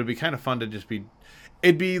 But it'd be kind of fun to just be...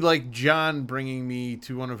 It'd be like John bringing me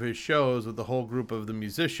to one of his shows with the whole group of the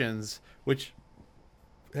musicians, which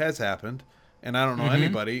has happened. And I don't know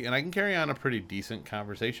anybody. And I can carry on a pretty decent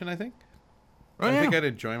conversation, I think. I think I'd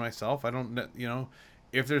enjoy myself. I don't... You know,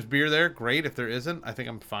 if there's beer there, great. If there isn't, I think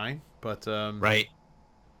I'm fine. But... Right.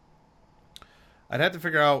 I'd have to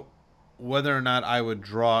figure out whether or not I would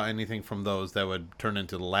draw anything from those that would turn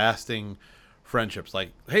into lasting friendships.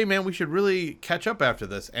 Like, hey, man, we should really catch up after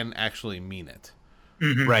this and actually mean it.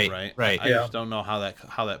 Mhm. Right. I just don't know how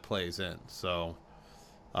that plays in. So,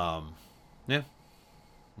 yeah.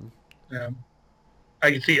 Yeah.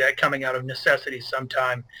 I can see that coming out of necessity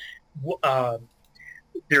sometime.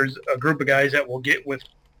 There's a group of guys that will get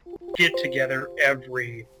together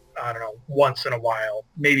every, I don't know, once in a while,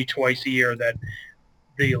 maybe twice a year. That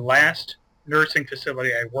the last nursing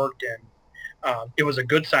facility I worked in, it was a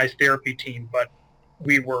good-sized therapy team, but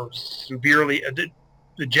we were severely,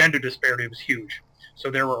 the gender disparity was huge.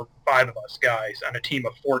 So there were 5 of us guys on a team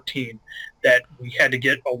of 14 that we had to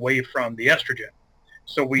get away from the estrogen.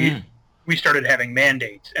 So we started having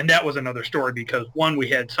mandates, and that was another story because one, we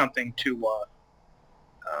had something to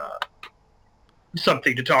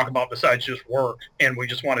talk about besides just work, and we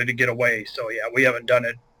just wanted to get away. So yeah, we haven't done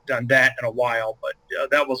that in a while, but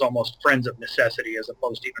that was almost friends of necessity as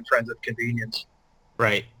opposed to even friends of convenience.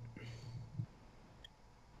 Right.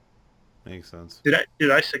 Makes sense.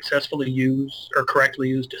 Did I successfully use or correctly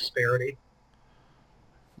use disparity?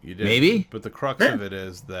 You did. Maybe. But the crux of it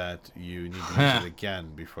is that you need to use it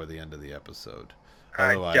again before the end of the episode.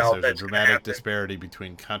 Otherwise, there's a dramatic disparity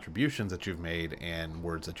between contributions that you've made and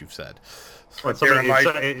words that you've said. Therein lies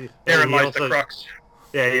the crux.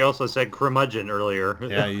 Yeah, he also said curmudgeon earlier.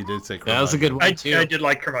 Yeah, you did say curmudgeon. That was a good one, too. I did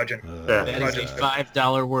like curmudgeon. That is a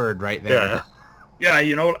 $5 word right there. Yeah,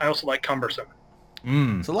 you know what? I also like cumbersome.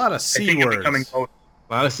 It's a lot of C I think words. A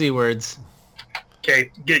lot of C words.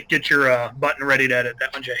 Okay, get your button ready to edit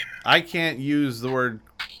that one, Jay. I can't use the word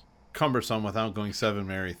cumbersome without going 7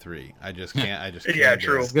 marry 3. I just can't. Yeah,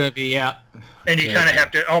 true. It's gonna be And you kind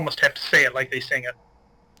of almost have to say it like they sing it.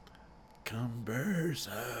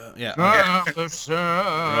 Cumbersome. Yeah. Cumbersome.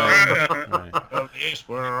 Right. Of this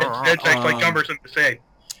world. It's actually cumbersome to say.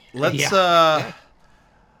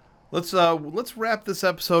 Let's wrap this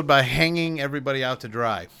episode by hanging everybody out to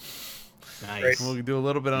dry. Nice. We'll do a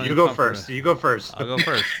little bit on. You go first. I'll go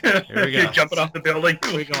first. Here we go. Jumping off the building.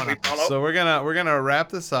 We're going up. So we're gonna wrap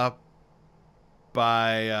this up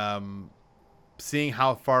by seeing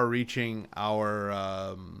how far-reaching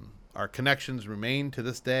our connections remain to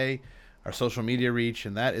this day, our social media reach,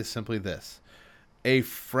 and that is simply this: a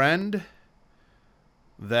friend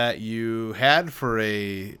that you had for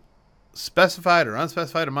a specified or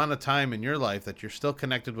unspecified amount of time in your life that you're still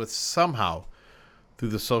connected with somehow through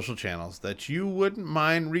the social channels that you wouldn't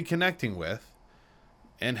mind reconnecting with,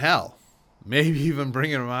 and hell, maybe even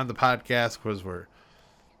bringing them on the podcast because we're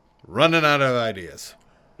running out of ideas.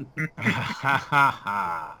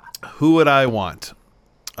 Who would I want?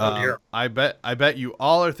 I bet you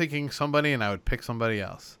all are thinking somebody, and I would pick somebody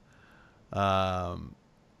else. I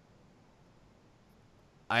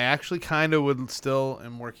actually kind of would still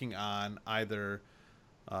am working on either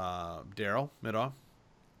Daryl Midoff.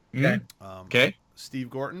 Okay. Steve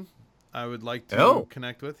Gorton, I would like to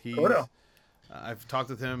connect with. I've talked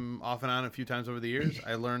with him off and on a few times over the years.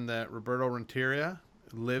 I learned that Roberto Renteria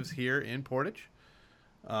lives here in Portage.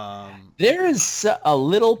 There is a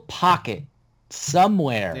little pocket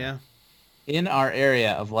somewhere in our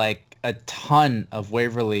area of like a ton of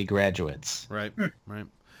Waverly graduates. Right.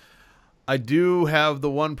 I do have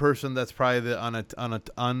the one person that's probably the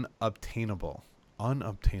unobtainable.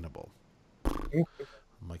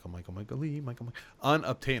 Michael Lee.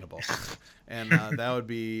 Unobtainable. And that would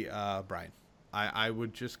be Brian. I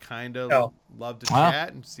would just kind of love to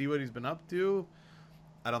chat and see what he's been up to.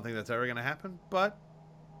 I don't think that's ever going to happen, but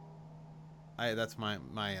that's my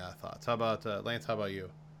thoughts. How about Lance? How about you?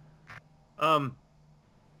 I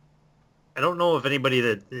don't know if anybody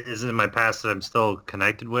that isn't in my past that I'm still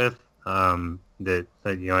connected with. That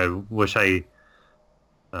I wish I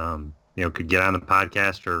could get on the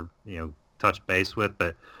podcast or touch base with.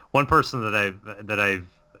 But one person that I've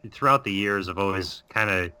throughout the years I've always kind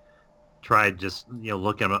of tried just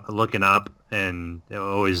looking up and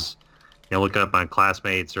always looking up on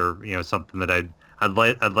classmates or something that I'd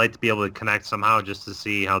like to be able to connect somehow just to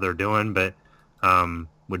see how they're doing. But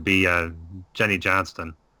would be Jenny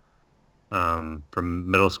Johnston from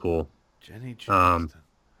middle school. Jenny Um,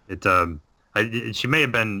 Johnston. She may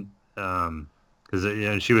have been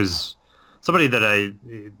because she was somebody that I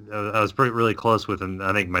was really close with in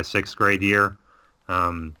I think my 6th grade year,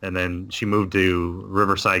 and then she moved to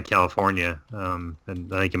Riverside, California, and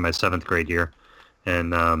I think in my 7th grade year,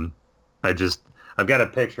 and I've got a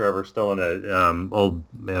picture of her still in a old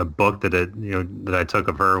book that I took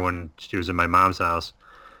of her when she was in my mom's house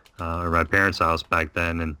or my parents' house back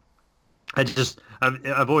then, and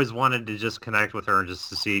I've always wanted to just connect with her and just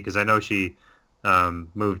to see because I know she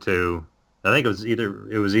moved to I think it was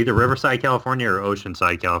either Riverside, California or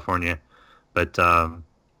Oceanside, California, but I've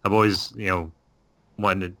always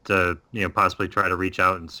wanted to possibly try to reach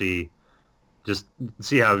out and see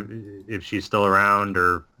how if she's still around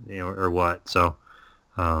or or what. So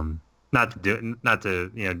not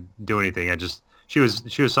to do anything. She was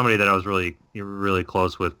somebody that I was really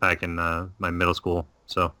close with back in my middle school.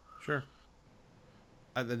 So Sure.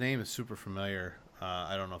 The name is super familiar.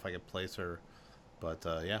 I don't know if I could place her, but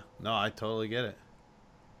yeah, no, I totally get it.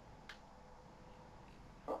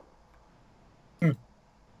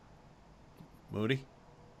 Moody.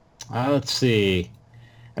 Let's see.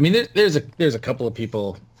 I mean, there's a couple of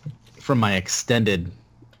people from my extended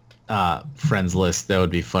friends list that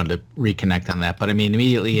would be fun to reconnect on that. But I mean,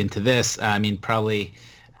 immediately into this, I mean, probably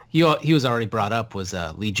he was already brought up was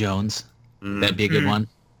Lee Jones. That'd be a good one.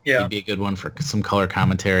 Yeah. He'd be a good one for some color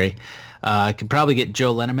commentary. I could probably get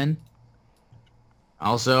Joe Lenneman.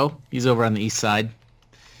 Also, he's over on the east side.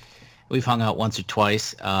 We've hung out once or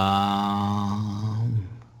twice. If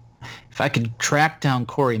I could track down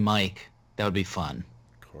Corey Mike, that would be fun.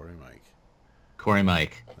 Corey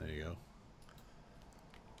Mike. There you go.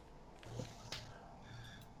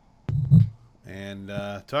 And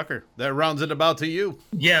Tucker, that rounds it about to you.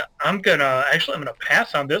 Yeah, I'm gonna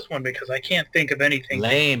pass on this one because I can't think of anything.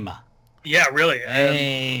 Lame. Yeah, really.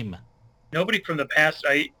 Lame. Nobody from the past.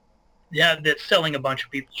 That's selling a bunch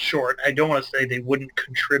of people short. I don't want to say they wouldn't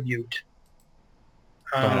contribute.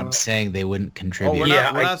 But I'm saying they wouldn't Oh, contribute.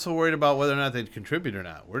 we're not so worried about whether or not they'd contribute or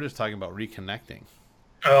not. We're just talking about reconnecting.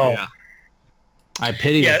 Oh. Yeah. I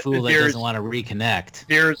pity the fool that doesn't want to reconnect.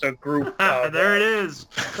 There's a group. there it is.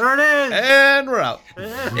 There it is. And we're out.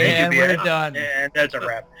 And we're done. And that's a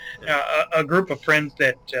wrap. A group of friends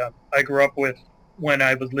that I grew up with when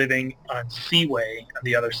I was living on Seaway on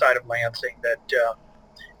the other side of Lansing. That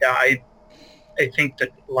I think that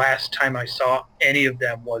last time I saw any of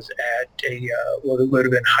them was at what would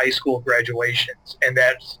have been high school graduations, and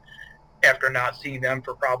that's after not seeing them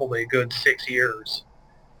for probably a good 6 years.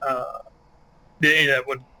 That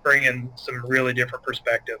would bring in some really different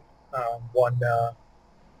perspective. That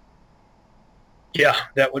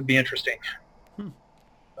would be interesting. 3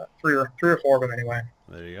 or 4 of them anyway.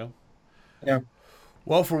 There you go. Yeah.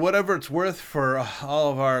 Well, for whatever it's worth for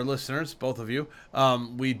all of our listeners, both of you,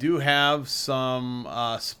 we do have some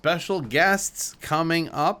special guests coming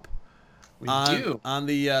up on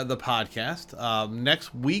the podcast.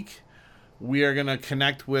 Next week, we are going to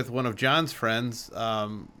connect with one of John's friends.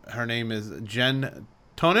 Her name is Jen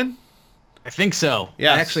Tonin. I think so.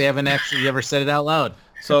 Yes. I actually haven't ever said it out loud.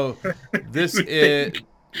 So this is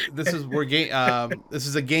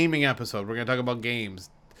a gaming episode. We're going to talk about games.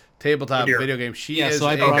 Tabletop video games. She is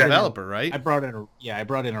a developer, right? I brought in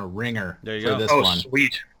a ringer there you for go. this one.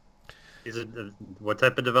 Sweet. Is it what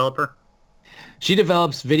type of developer? She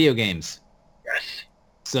develops video games. Yes.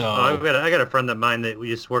 So I got a friend of mine that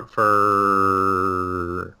used to work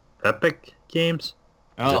for Epic Games.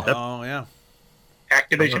 Oh yeah.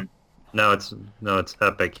 Activision. No, it's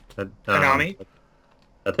Epic. Konami.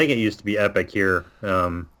 I think it used to be Epic here.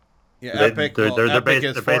 Yeah, Epic. They're Epic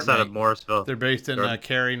based out of Morrisville. They're based in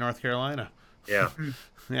Cary, North Carolina. Yeah.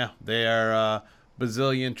 Yeah, they are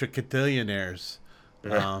bazillion triquetillionaires.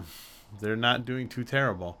 They're not doing too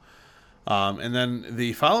terrible. And then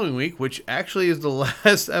the following week, which actually is the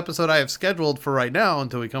last episode I have scheduled for right now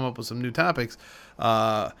until we come up with some new topics,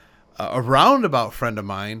 a roundabout friend of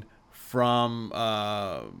mine from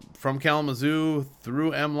Kalamazoo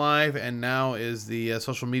through MLive and now is the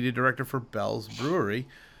social media director for Bell's Brewery.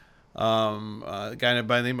 A guy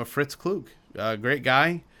by the name of Fritz Klug, great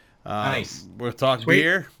guy. Nice. We'll talk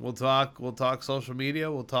beer. We'll talk social media.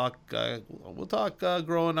 We'll talk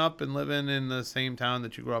growing up and living in the same town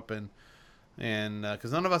that you grew up in, and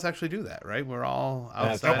because none of us actually do that, right? We're all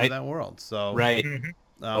outside of that world. So right.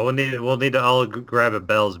 We'll need to all grab a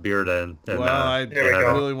Bell's beer then. I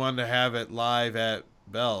really wanted to have it live at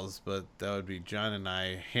Bell's, but that would be John and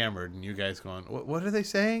I hammered, and you guys going, "What are they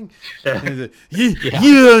saying?" You know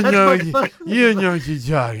what you're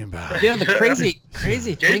talking about. Yeah, the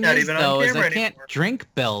Crazy Jay's thing not is, even on though, is camera I can't anymore. drink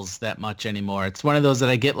Bells that much anymore. It's one of those that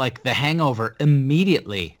I get like the hangover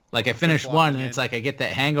immediately. Like I finish walking one and in. it's like I get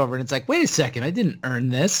that hangover and it's like, wait a second, I didn't earn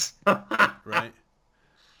this. Right.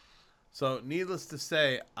 So, needless to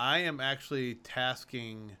say, I am actually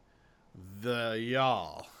tasking the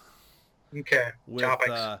y'all Okay. with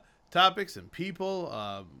topics and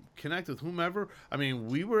people, connect with whomever. I mean,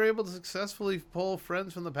 we were able to successfully pull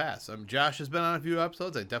friends from the past. Josh has been on a few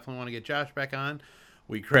episodes. I definitely want to get Josh back on.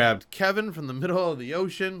 We grabbed Kevin from the middle of the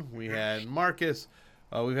ocean. We had Marcus.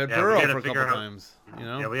 We've had Yeah, we Burrow gotta for a couple figure out- times. You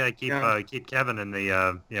know? Yeah, we gotta keep Yeah. keep Kevin in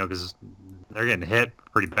the because they're getting hit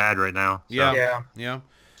pretty bad right now. So. Yeah. Yeah. Yeah.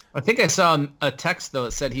 I think I saw a text though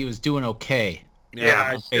that said he was doing okay. Yeah.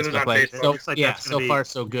 On It was on Facebook. Like, Facebook. so, Looks like yeah, that's gonna so be- far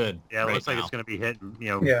so good. Yeah, it right looks like now. it's going to be hitting,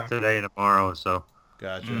 Yeah. today and tomorrow. So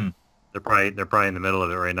Gotcha. Mm. they're probably in the middle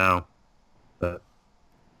of it right now. But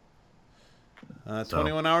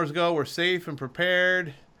 21 hours ago, we're safe and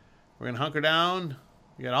prepared. We're going to hunker down.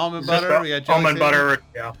 We got almond Is this butter. the We got jelly almond sandwich, butter.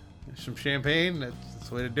 Yeah. some champagne. That's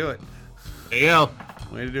the way to do it. There you go.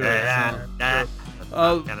 Way to do it. that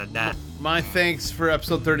Oh, kind of that. My thanks for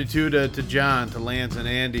episode 32 to John, to Lance, and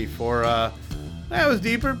Andy for, that was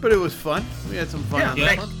deeper, but it was fun. We had some fun Yeah, on that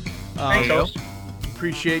thanks. one. Thanks, host.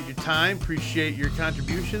 Appreciate your time, appreciate your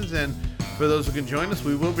contributions, and for those who can join us,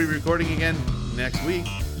 we will be recording again next week,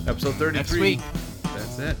 episode 33. Next week.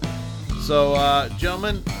 That's it. So,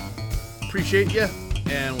 gentlemen, appreciate you,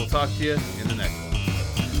 and we'll talk to you in the next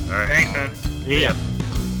one. All right. Thanks, man. Yeah.